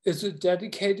 Is it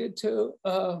dedicated to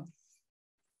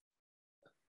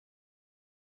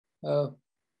I'm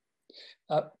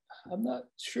not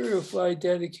sure if I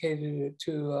dedicated it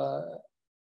to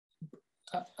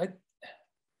It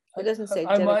doesn't say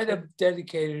I might have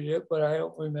dedicated it, but I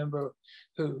don't remember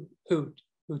who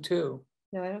to.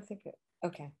 No, I don't think it.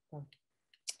 Okay. Well.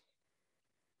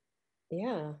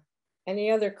 Yeah.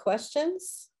 Any other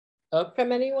questions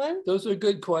from anyone? Those are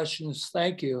good questions.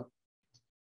 Thank you.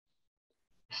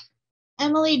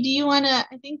 Emily, do you want to,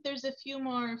 I think there's a few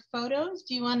more photos.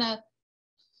 Do you want to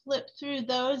flip through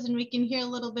those and we can hear a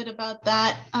little bit about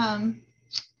that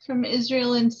from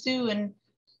Israel and Sue, and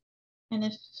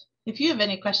if you have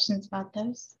any questions about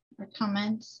those or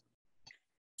comments.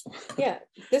 Yeah,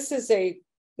 this is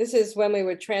This is when we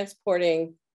were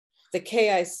transporting the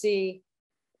KIC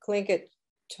Tlingit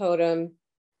totem,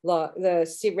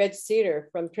 the red cedar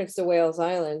from Prince of Wales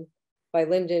Island by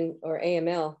Linden or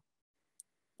AML.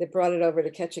 They brought it over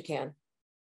to Ketchikan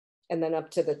and then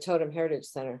up to the Totem Heritage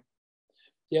Center.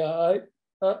 Yeah,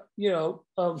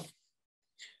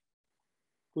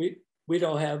 we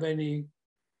don't have any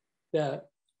that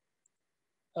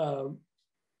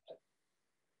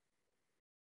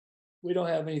we don't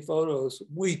have any photos.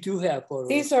 We do have photos.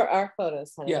 These are our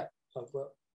photos, honey. Yeah. Oh,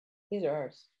 well, these are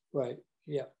ours. right.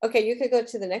 Yeah. Okay, you could go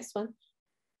to the next one.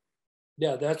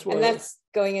 Yeah, that's what. And that's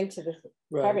going into the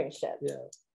right. carving shed. Yeah.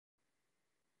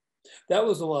 That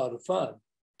was a lot of fun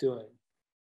doing.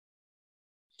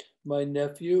 My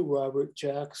nephew, Robert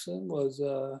Jackson, was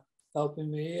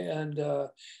helping me, and a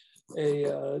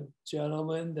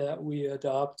gentleman that we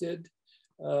adopted,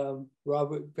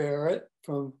 Robert Barrett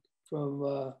from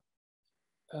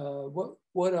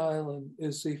what island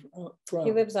is he from?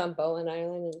 He lives on Bowen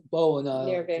Island. Bowen Island,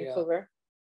 near Vancouver.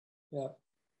 Yeah.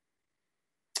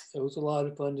 It was a lot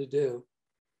of fun to do.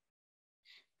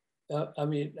 I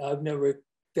mean, I've never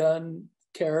done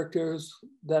characters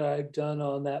that I've done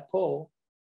on that pole,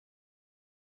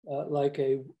 like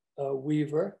a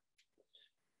weaver.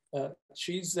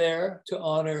 She's there to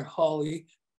honor Holly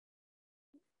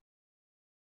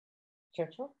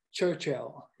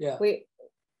Churchill. Yeah.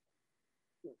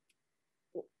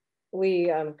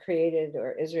 We created,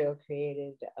 or Israel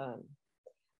created,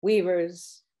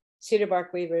 weavers, cedar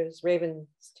bark weavers, raven's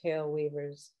tail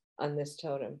weavers on this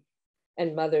totem,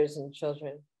 and mothers and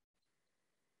children.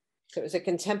 So it was a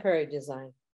contemporary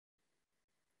design.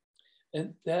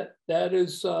 And that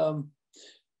is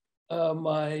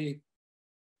my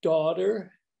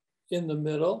daughter in the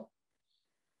middle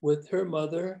with her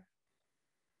mother,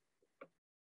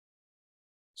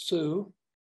 Sue.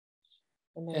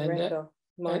 And then Rachel,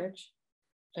 Marge.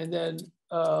 And then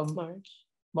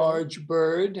Marge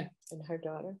Bird. And her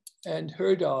daughter. And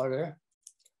her daughter.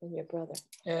 And your brother.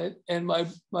 And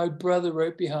my brother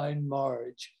right behind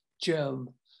Marge, Jim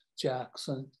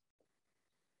Jackson.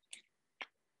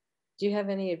 Do you have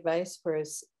any advice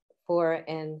for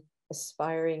an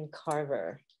aspiring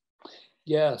carver?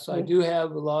 Yes, I do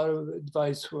have a lot of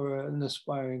advice for an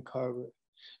aspiring carver.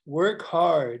 Work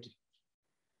hard,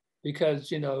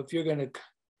 because if you're going to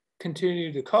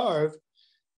continue to carve,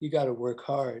 you got to work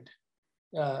hard.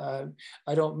 I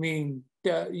don't mean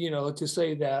to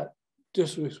say that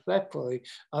disrespectfully.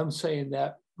 I'm saying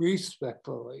that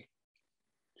respectfully.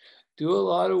 Do a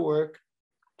lot of work,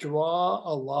 draw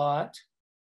a lot,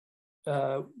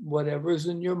 whatever's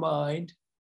in your mind,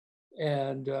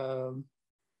 and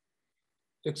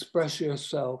express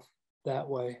yourself that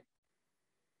way.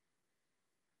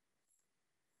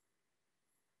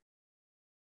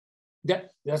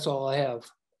 That's all I have.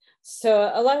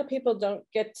 So a lot of people don't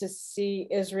get to see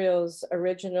Israel's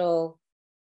original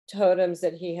totems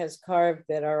that he has carved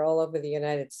that are all over the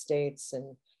United States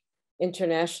and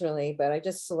internationally, but I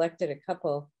just selected a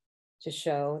couple to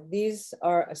show. These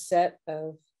are a set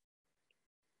of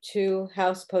 2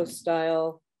 house post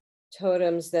style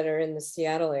totems that are in the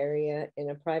Seattle area in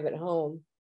a private home.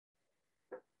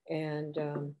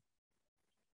 And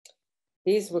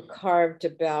these were carved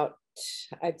about,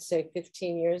 I'd say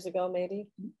 15 years ago, maybe.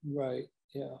 Right,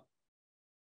 yeah.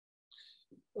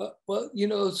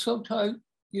 Well, sometimes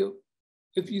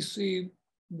if you see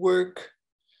work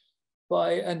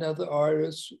by another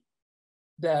artist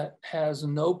that has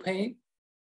no paint,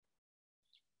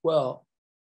 well,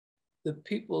 the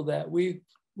people that we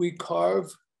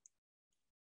carve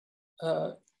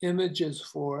images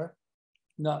for,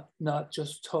 not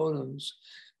just totems,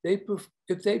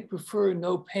 if they prefer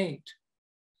no paint,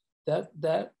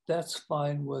 that's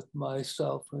fine with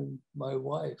myself and my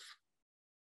wife.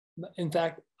 In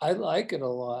fact, I like it a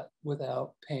lot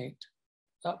without paint.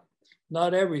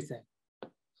 Not everything.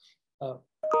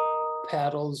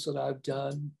 Paddles that I've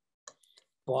done,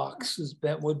 boxes,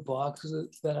 bentwood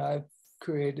boxes that I've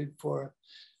created for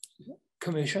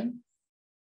commission.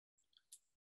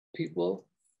 People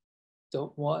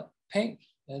don't want paint,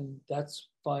 and that's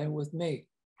fine with me.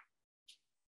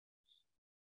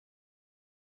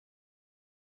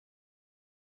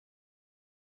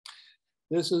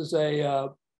 This is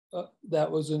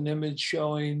that was an image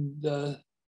showing the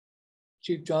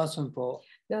Chief Johnson pole.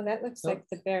 No, that looks like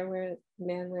the man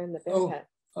wearing the bear hat.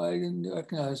 I didn't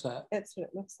recognize that. That's what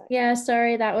it looks like. Yeah,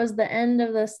 sorry, that was the end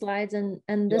of the slides, and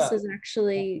this is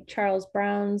actually Charles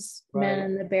Brown's man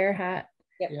in the bear hat.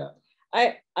 Yep.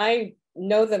 Yeah. I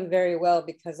know them very well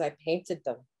because I painted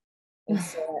them. And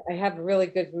so I have a really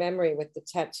good memory with the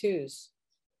tattoos.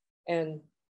 And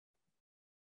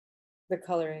the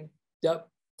coloring. Yep,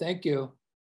 thank you.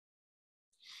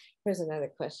 Here's another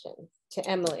question to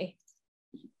Emily.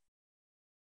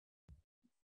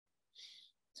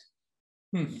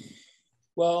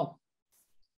 Well,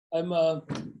 I'm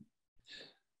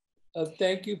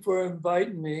thank you for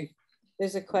inviting me.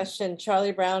 There's a question.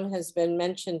 Charlie Brown has been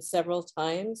mentioned several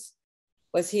times.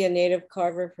 Was he a native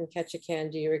carver from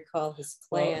Ketchikan? Do you recall his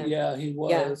clan? Well, yeah, he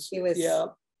was. Yeah, he was. Yeah,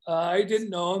 I didn't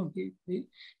know him.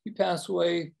 He passed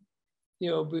away,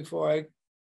 before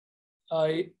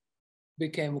I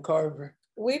became a carver.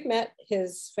 We've met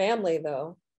his family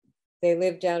though. They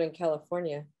live down in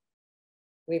California.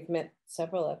 We've met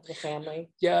several of the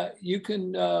family. Yeah, you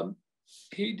can.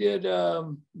 He did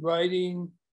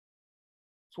writing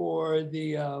for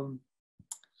the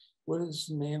what is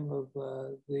the name of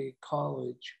the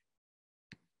college?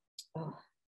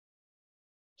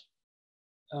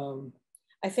 Oh.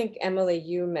 I think Emily,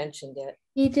 you mentioned it.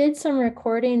 He did some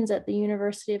recordings at the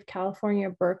University of California,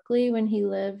 Berkeley, when he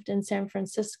lived in San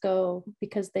Francisco,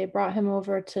 because they brought him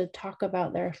over to talk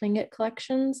about their Tlingit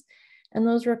collections. And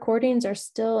those recordings are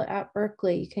still at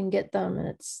Berkeley. You can get them, and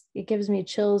it gives me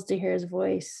chills to hear his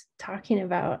voice talking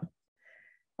about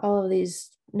all of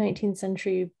these 19th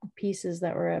century pieces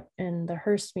that were in the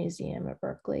Hearst Museum at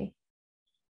Berkeley.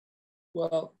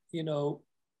 Well,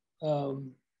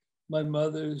 my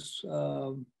mother's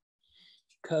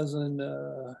cousin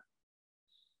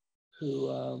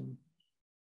who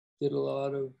did a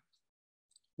lot of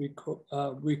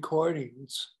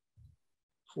recordings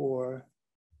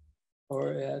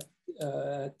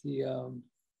at the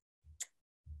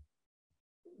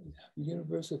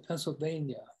University of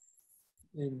Pennsylvania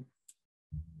in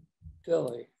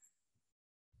Philly.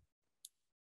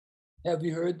 Have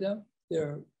you heard them?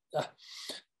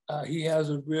 He has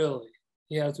a really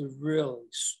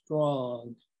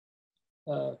strong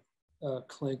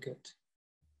Tlingit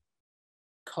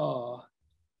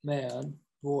man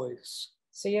voice.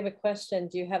 So you have a question.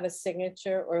 Do you have a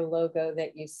signature or logo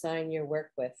that you sign your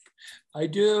work with? I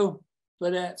do,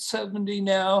 but at 70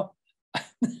 now,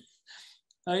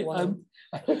 I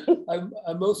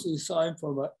mostly sign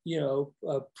from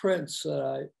prints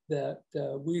that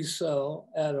we sell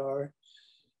at our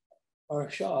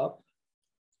shop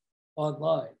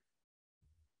online.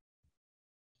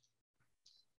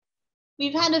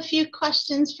 We've had a few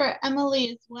questions for Emily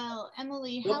as well.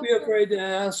 Emily, don't be afraid to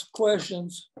ask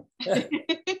questions. I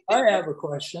have a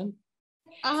question.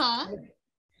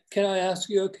 Can I ask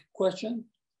you a question?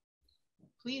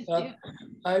 Please do.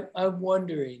 I'm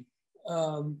wondering,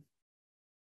 the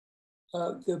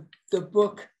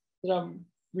book that I'm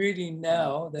reading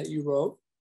now that you wrote,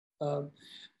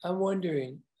 I'm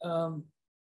wondering,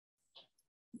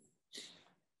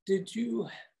 did you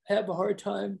have a hard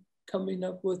time coming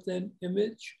up with an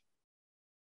image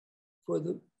for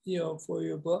for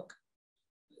your book?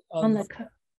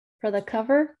 For the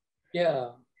cover? Yeah.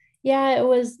 Yeah,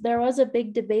 there was a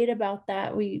big debate about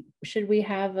that. Should we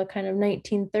have a kind of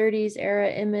 1930s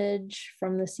era image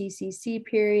from the CCC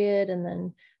period, and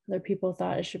then other people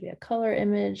thought it should be a color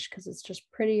image because it's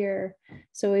just prettier.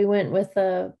 So we went with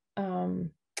it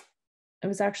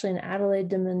was actually an Adelaide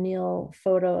de Menil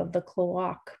photo of the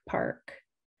Kwaan Park.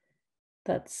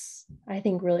 That's, I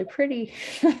think, really pretty.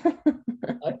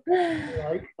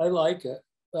 I like it.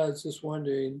 I was just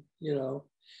wondering,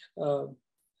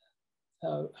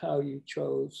 how you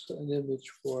chose an image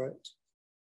for it.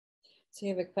 So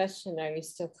you have a question, are you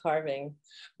still carving?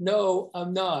 No,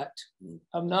 I'm not.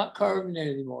 I'm not carving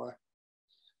anymore.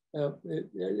 I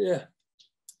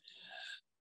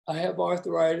have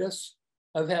arthritis.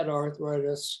 I've had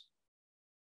arthritis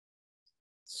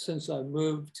since I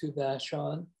moved to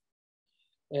Vashon,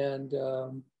 and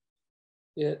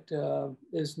it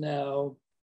is now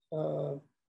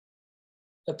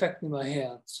affecting my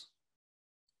hands.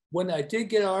 When I did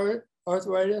get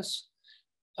arthritis,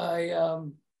 I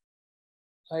don't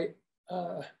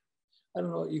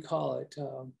know what you call it.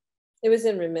 It was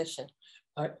in remission.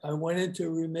 I went into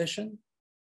remission,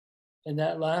 and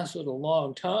that lasted a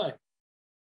long time.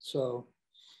 So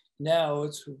now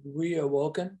it's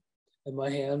reawoken, and my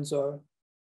hands are,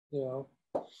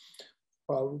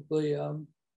 probably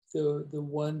the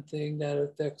one thing that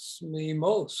affects me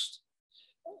most.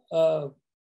 I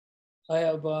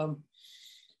have a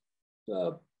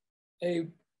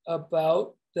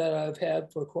bout that I've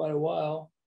had for quite a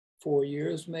while, 4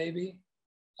 years maybe,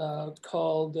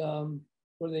 called,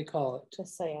 what do they call it? The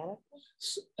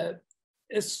sciatica?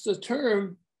 It's the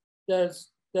term that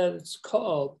it's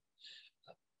called.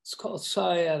 It's called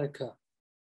sciatica.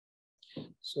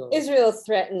 So Israel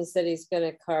threatens that he's going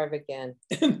to carve again.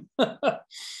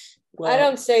 Well, I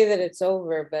don't say that it's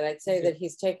over, but I'd say that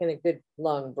he's taken a good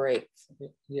long break.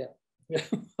 Yeah.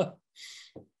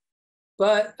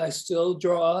 But I still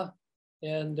draw,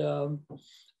 and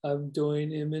I'm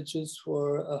doing images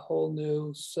for a whole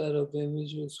new set of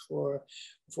images for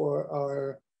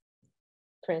our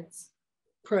Prince.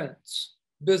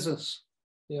 business,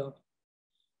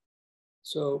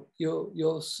 so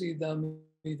you'll see them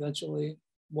eventually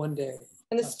one day.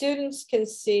 And the students can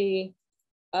see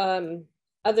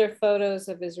other photos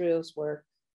of Israel's work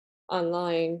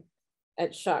online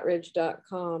at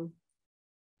shotridge.com.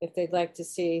 If they'd like to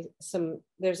see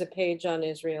there's a page on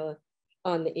Israel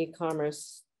on the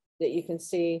e-commerce that you can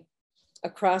see a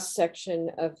cross section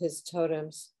of his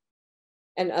totems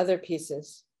and other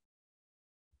pieces.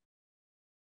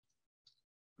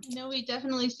 We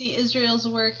definitely see Israel's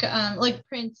work, like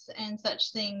prints and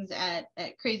such things at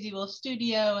Crazy Wolf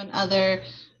Studio and other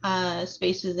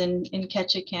spaces in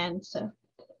Ketchikan. So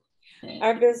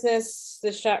our business, the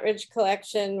Shotridge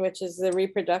Collection, which is the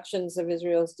reproductions of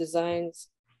Israel's designs,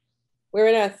 we're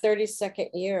in our 32nd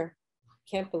year.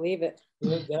 Can't believe it.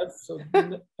 Yeah, that's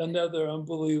another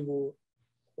unbelievable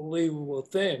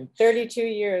thing. 32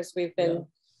 years we've been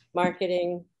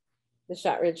marketing the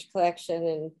Shotridge Collection,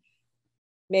 and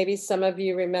maybe some of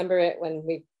you remember it when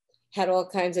we had all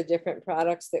kinds of different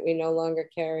products that we no longer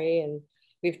carry, and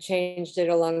we've changed it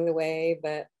along the way,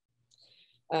 but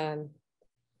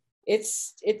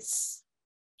it's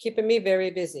keeping me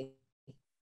very busy.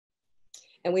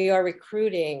 And we are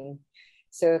recruiting.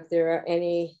 So if there are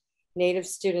any Native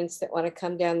students that want to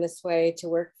come down this way to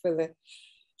work for the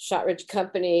Shotridge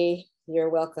Company, you're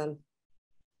welcome.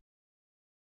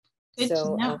 Good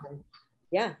to know.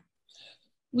 Yeah.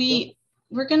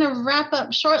 We're going to wrap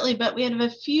up shortly, but we have a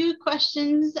few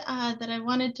questions that I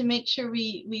wanted to make sure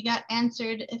we got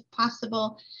answered if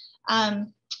possible.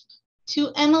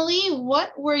 To Emily,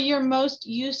 what were your most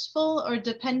useful or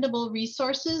dependable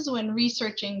resources when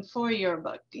researching for your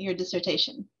book, your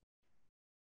dissertation?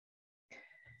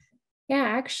 Yeah,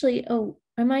 actually, oh,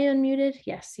 am I unmuted?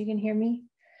 Yes, you can hear me.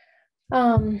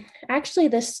 Actually,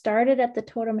 this started at the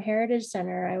Totem Heritage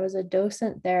Center. I was a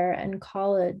docent there in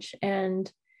college, and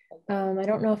I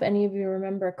don't know if any of you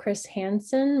remember Chris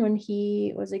Hansen when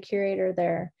he was a curator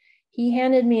there. He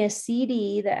handed me a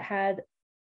CD that had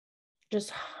just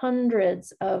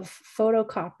hundreds of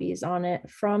photocopies on it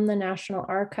from the National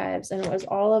Archives, and it was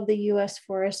all of the U.S.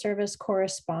 Forest Service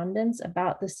correspondence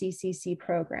about the CCC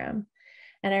program.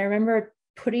 And I remember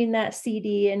putting that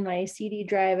CD in my CD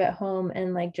drive at home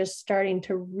and like just starting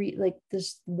to read, like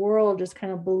this world just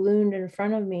kind of ballooned in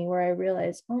front of me, where I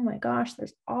realized, oh my gosh,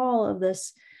 there's all of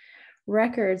this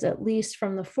records, at least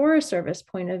from the Forest Service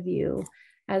point of view,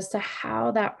 as to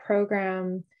how that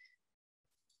program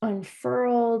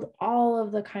unfurled, all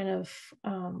of the kind of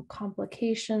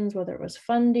complications, whether it was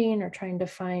funding or trying to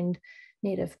find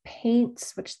native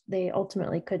paints, which they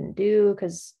ultimately couldn't do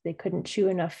because they couldn't chew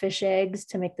enough fish eggs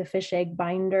to make the fish egg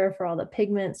binder for all the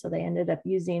pigments. So they ended up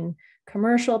using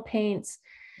commercial paints.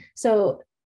 So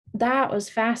that was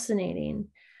fascinating.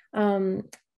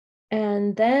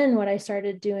 And then what I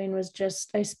started doing was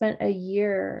I spent a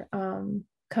year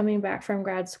coming back from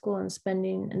grad school and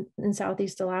spending in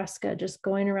Southeast Alaska, just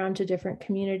going around to different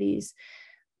communities.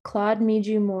 Claude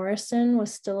Miju Morrison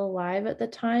was still alive at the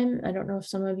time. I don't know if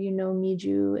some of you know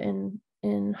Miju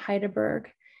in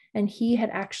Heidelberg, and he had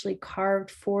actually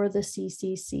carved for the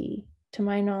CCC. To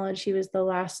my knowledge, he was the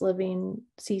last living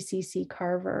CCC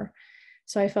carver.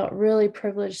 So I felt really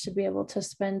privileged to be able to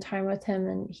spend time with him.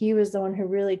 And he was the one who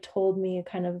really told me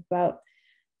kind of about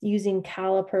using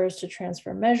calipers to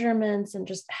transfer measurements and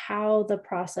just how the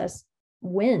process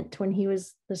went when he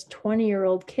was this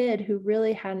 20-year-old kid who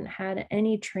really hadn't had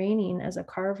any training as a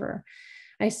carver.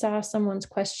 I saw someone's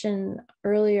question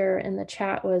earlier in the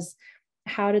chat was,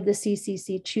 how did the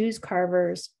CCC choose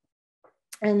carvers?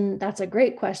 And that's a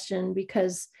great question,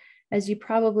 because as you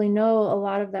probably know, a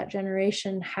lot of that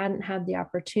generation hadn't had the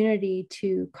opportunity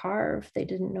to carve. They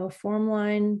didn't know form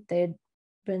line. They had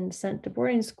been sent to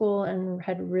boarding school and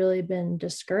had really been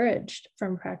discouraged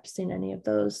from practicing any of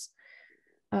those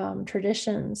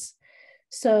traditions.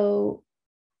 So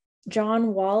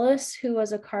John Wallace, who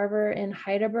was a carver in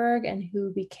Heidelberg and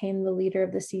who became the leader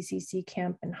of the CCC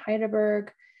camp in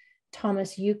Heidelberg,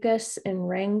 Thomas Eucas in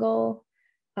Wrangell,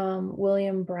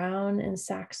 William Brown in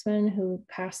Saxman, who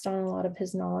passed on a lot of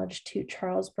his knowledge to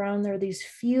Charles Brown. There are these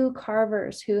few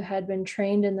carvers who had been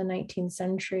trained in the 19th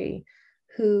century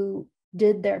who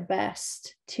did their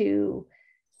best to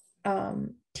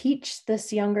teach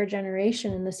this younger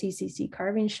generation in the CCC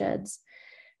carving sheds.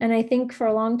 And I think for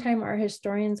a long time, our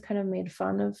historians kind of made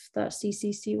fun of the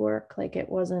CCC work. Like it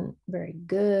wasn't very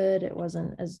good. It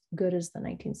wasn't as good as the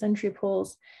 19th century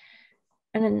pulls.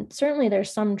 And then certainly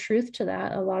there's some truth to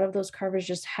that. A lot of those carvers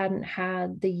just hadn't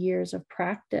had the years of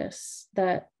practice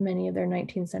that many of their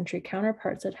 19th century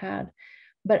counterparts had had.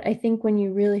 But I think when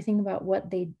you really think about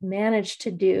what they managed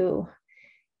to do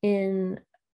in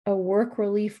a work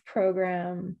relief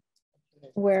program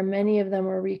where many of them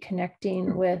were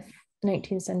reconnecting with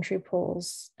 19th century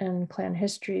pulls and clan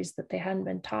histories that they hadn't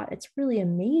been taught, it's really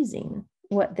amazing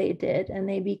what they did. And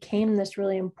they became this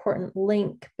really important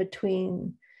link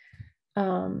between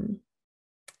the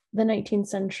 19th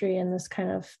century and this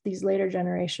kind of these later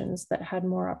generations that had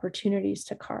more opportunities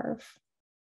to carve.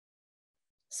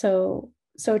 So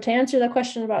to answer the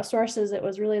question about sources, it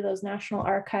was really those National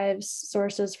Archives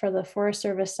sources for the Forest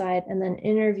Service side, and then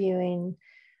interviewing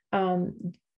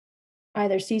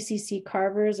either CCC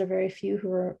carvers, or very few who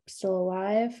are still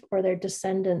alive, or their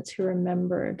descendants who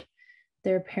remembered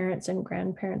their parents and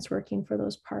grandparents working for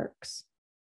those parks.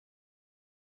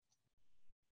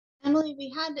 Emily, we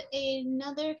had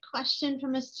another question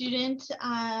from a student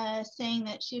saying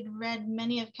that she had read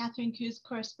many of Catherine Ku's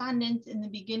correspondence in the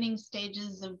beginning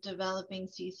stages of developing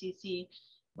CCC,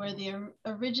 where the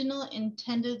original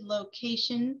intended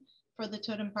location for the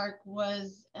Totem Park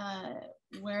was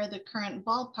where the current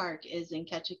ballpark is in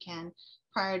Ketchikan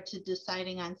prior to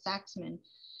deciding on Saxman.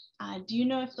 Do you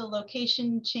know if the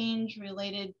location change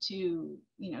related to,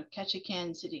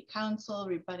 Ketchikan City Council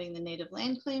rebutting the native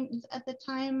land claims at the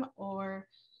time, or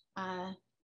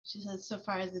she says so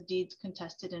far as the deeds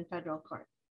contested in federal court?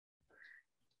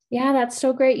 Yeah, that's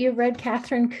so great. You've read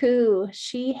Catherine Ku.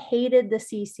 She hated the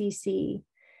CCC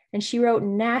and she wrote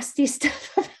nasty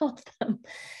stuff about them,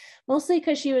 mostly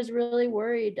because she was really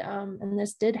worried, and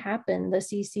this did happen, the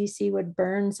CCC would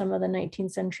burn some of the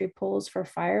 19th century poles for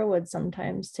firewood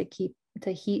sometimes to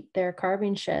heat their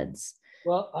carving sheds.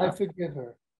 Well, I forgive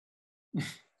her.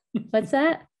 What's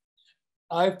that?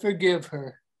 I forgive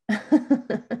her.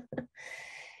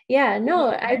 Yeah, no,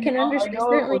 I can understand.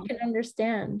 Certainly can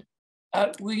understand.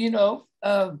 We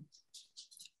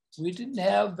didn't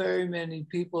have very many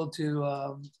people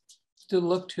to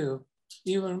look to,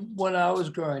 even when I was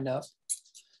growing up.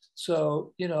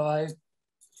 So, I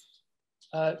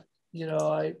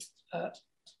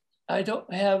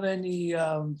don't have any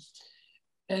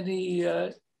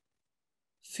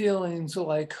feelings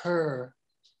like her.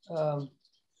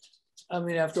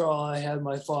 After all, I had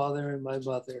my father and my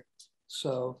mother.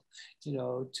 So,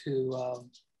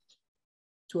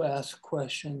 to ask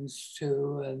questions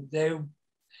to, and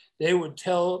they would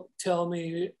tell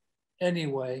me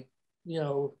anyway,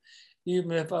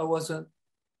 even if I wasn't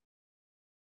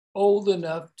old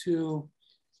enough to,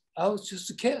 I was just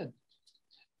a kid.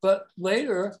 But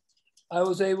later, I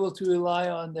was able to rely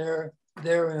on their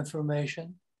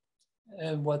information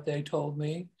and what they told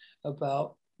me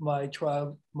about my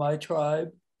tribe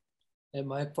and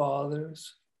my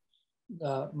father's.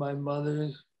 My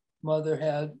mother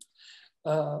had,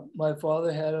 my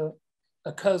father had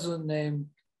a cousin named,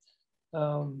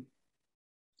 I'm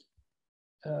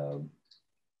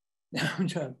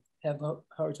trying to have a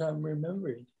hard time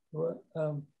remembering what,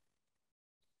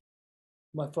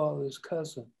 my father's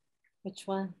cousin. Which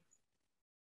one?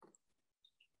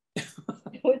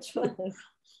 Which one?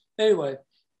 Anyway,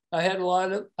 I had a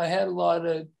lot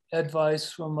of advice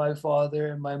from my father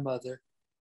and my mother,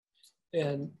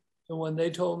 and when they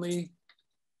told me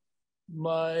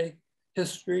my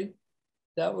history,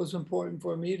 that was important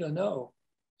for me to know.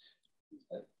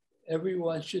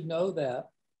 Everyone should know that.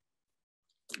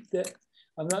 That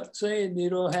I'm not saying you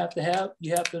don't have to have,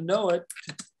 you have to know it,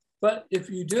 but if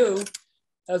you do,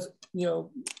 as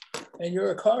and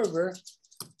you're a carver,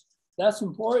 that's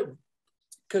important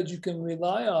because you can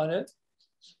rely on it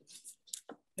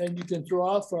and you can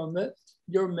draw from it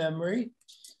your memory.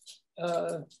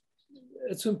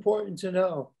 It's important to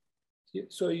know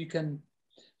so you can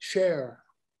share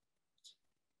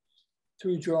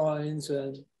through drawings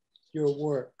and your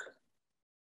work.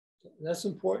 That's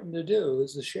important to do,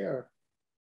 is to share.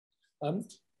 I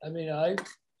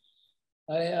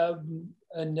have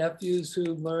nephews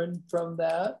who learned from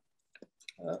that,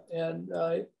 and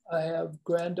I have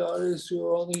granddaughters who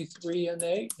are only 3 and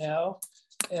 8 now,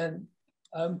 and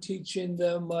I'm teaching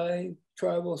them my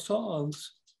tribal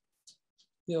songs,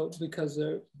 because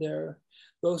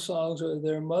those songs are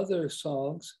their mother's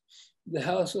songs. The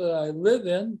house that I live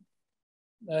in,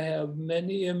 I have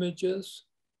many images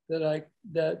that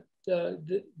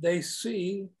they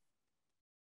see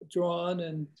drawn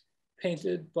and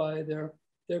painted by their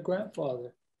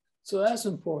grandfather. So that's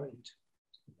important.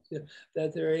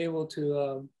 that they're able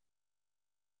to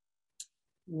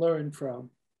learn from.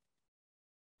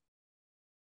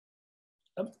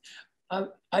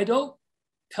 I don't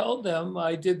tell them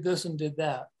I did this and did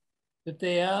that. If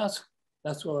they ask,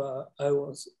 that's what I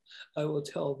will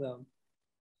tell them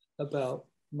about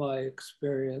my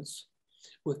experience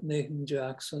with Nathan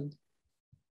Jackson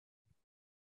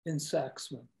in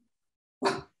Saxman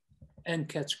and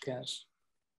Ketchikan.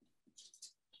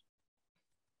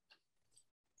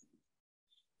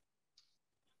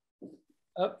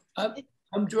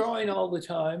 I'm drawing all the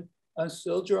time. I'm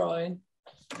still drawing.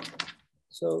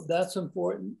 So that's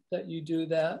important that you do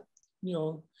that, you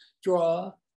know,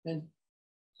 draw and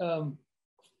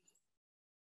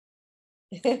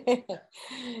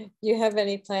you have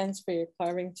any plans for your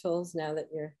carving tools now that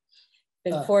you're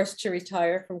been forced to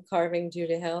retire from carving due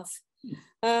to health?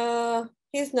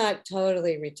 He's not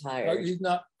totally retired. He's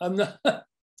not, I'm not.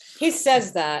 He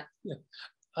says that. Yeah,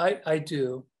 I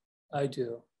do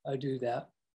that.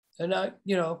 And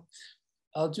you know,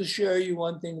 I'll just share you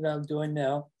one thing that I'm doing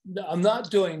now. I'm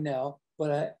not doing now,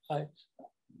 but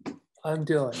I'm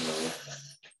doing.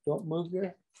 Don't move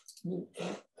there.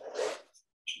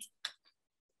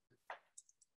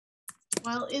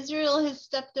 While Israel has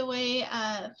stepped away,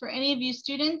 for any of you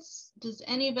students, does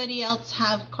anybody else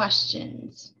have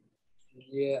questions?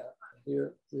 Yeah,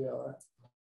 here we are.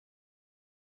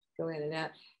 Go in and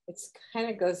out. It's kind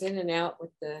of goes in and out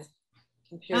with the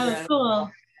computer. Oh,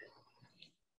 cool.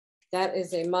 That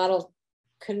is a model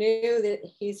canoe that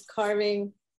he's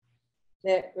carving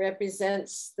that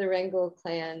represents the Wrangell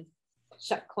clan,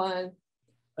 Kwaan,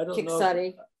 I don't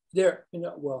know. There, you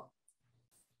know, well,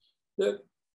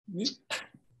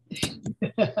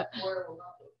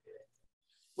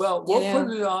 well, we'll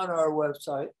put it on our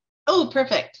website. Oh,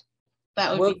 perfect.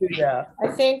 That would be great. That.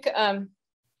 I think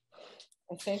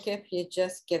if you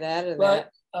just get out of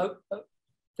that.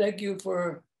 Thank you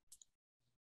for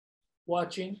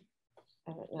watching.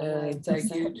 And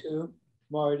thank you to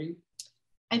Marty.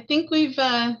 I think we've,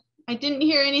 I didn't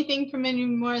hear anything from any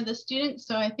more of the students,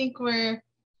 so I think we're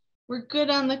good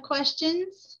on the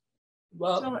questions.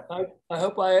 Well, so, I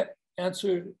hope I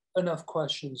answered enough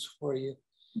questions for you.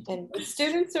 And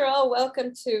students are all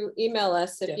welcome to email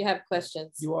us if you have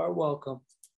questions. You are welcome.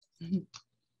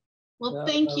 Well,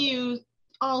 thank you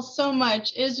all so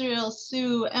much. Israel,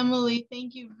 Sue, Emily,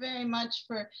 thank you very much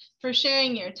for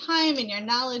sharing your time and your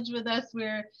knowledge with us.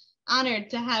 We're honored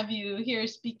to have you here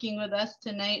speaking with us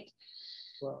tonight.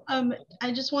 Well,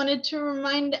 I just wanted to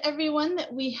remind everyone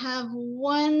that we have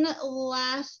one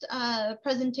last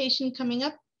presentation coming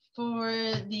up for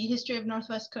the History of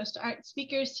Northwest Coast Art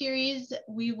Speaker Series.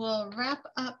 We will wrap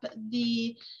up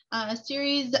the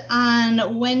series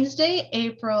on Wednesday,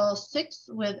 April 6th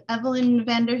with Evelyn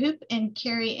Vanderhoop and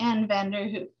Carrie Ann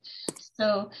Vanderhoop.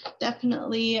 So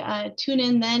definitely tune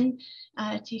in then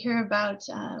to hear about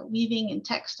weaving and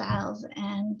textiles,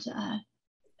 and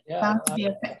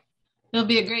it'll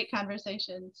be a great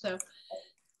conversation. So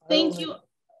thank you.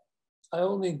 I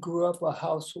only grew up a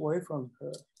house away from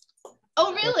her.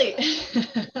 Oh, really?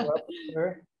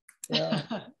 Yeah.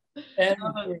 And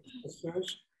her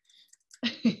sisters.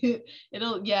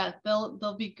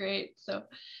 They'll be great. So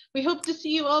we hope to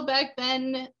see you all back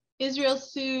then. Israel,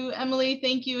 Sue, Emily,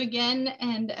 thank you again,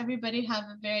 and everybody have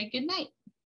a very good night.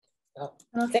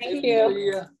 Thank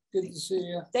you. Good to see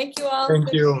you. Thank you all.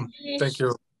 Thank you. Thank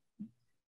you.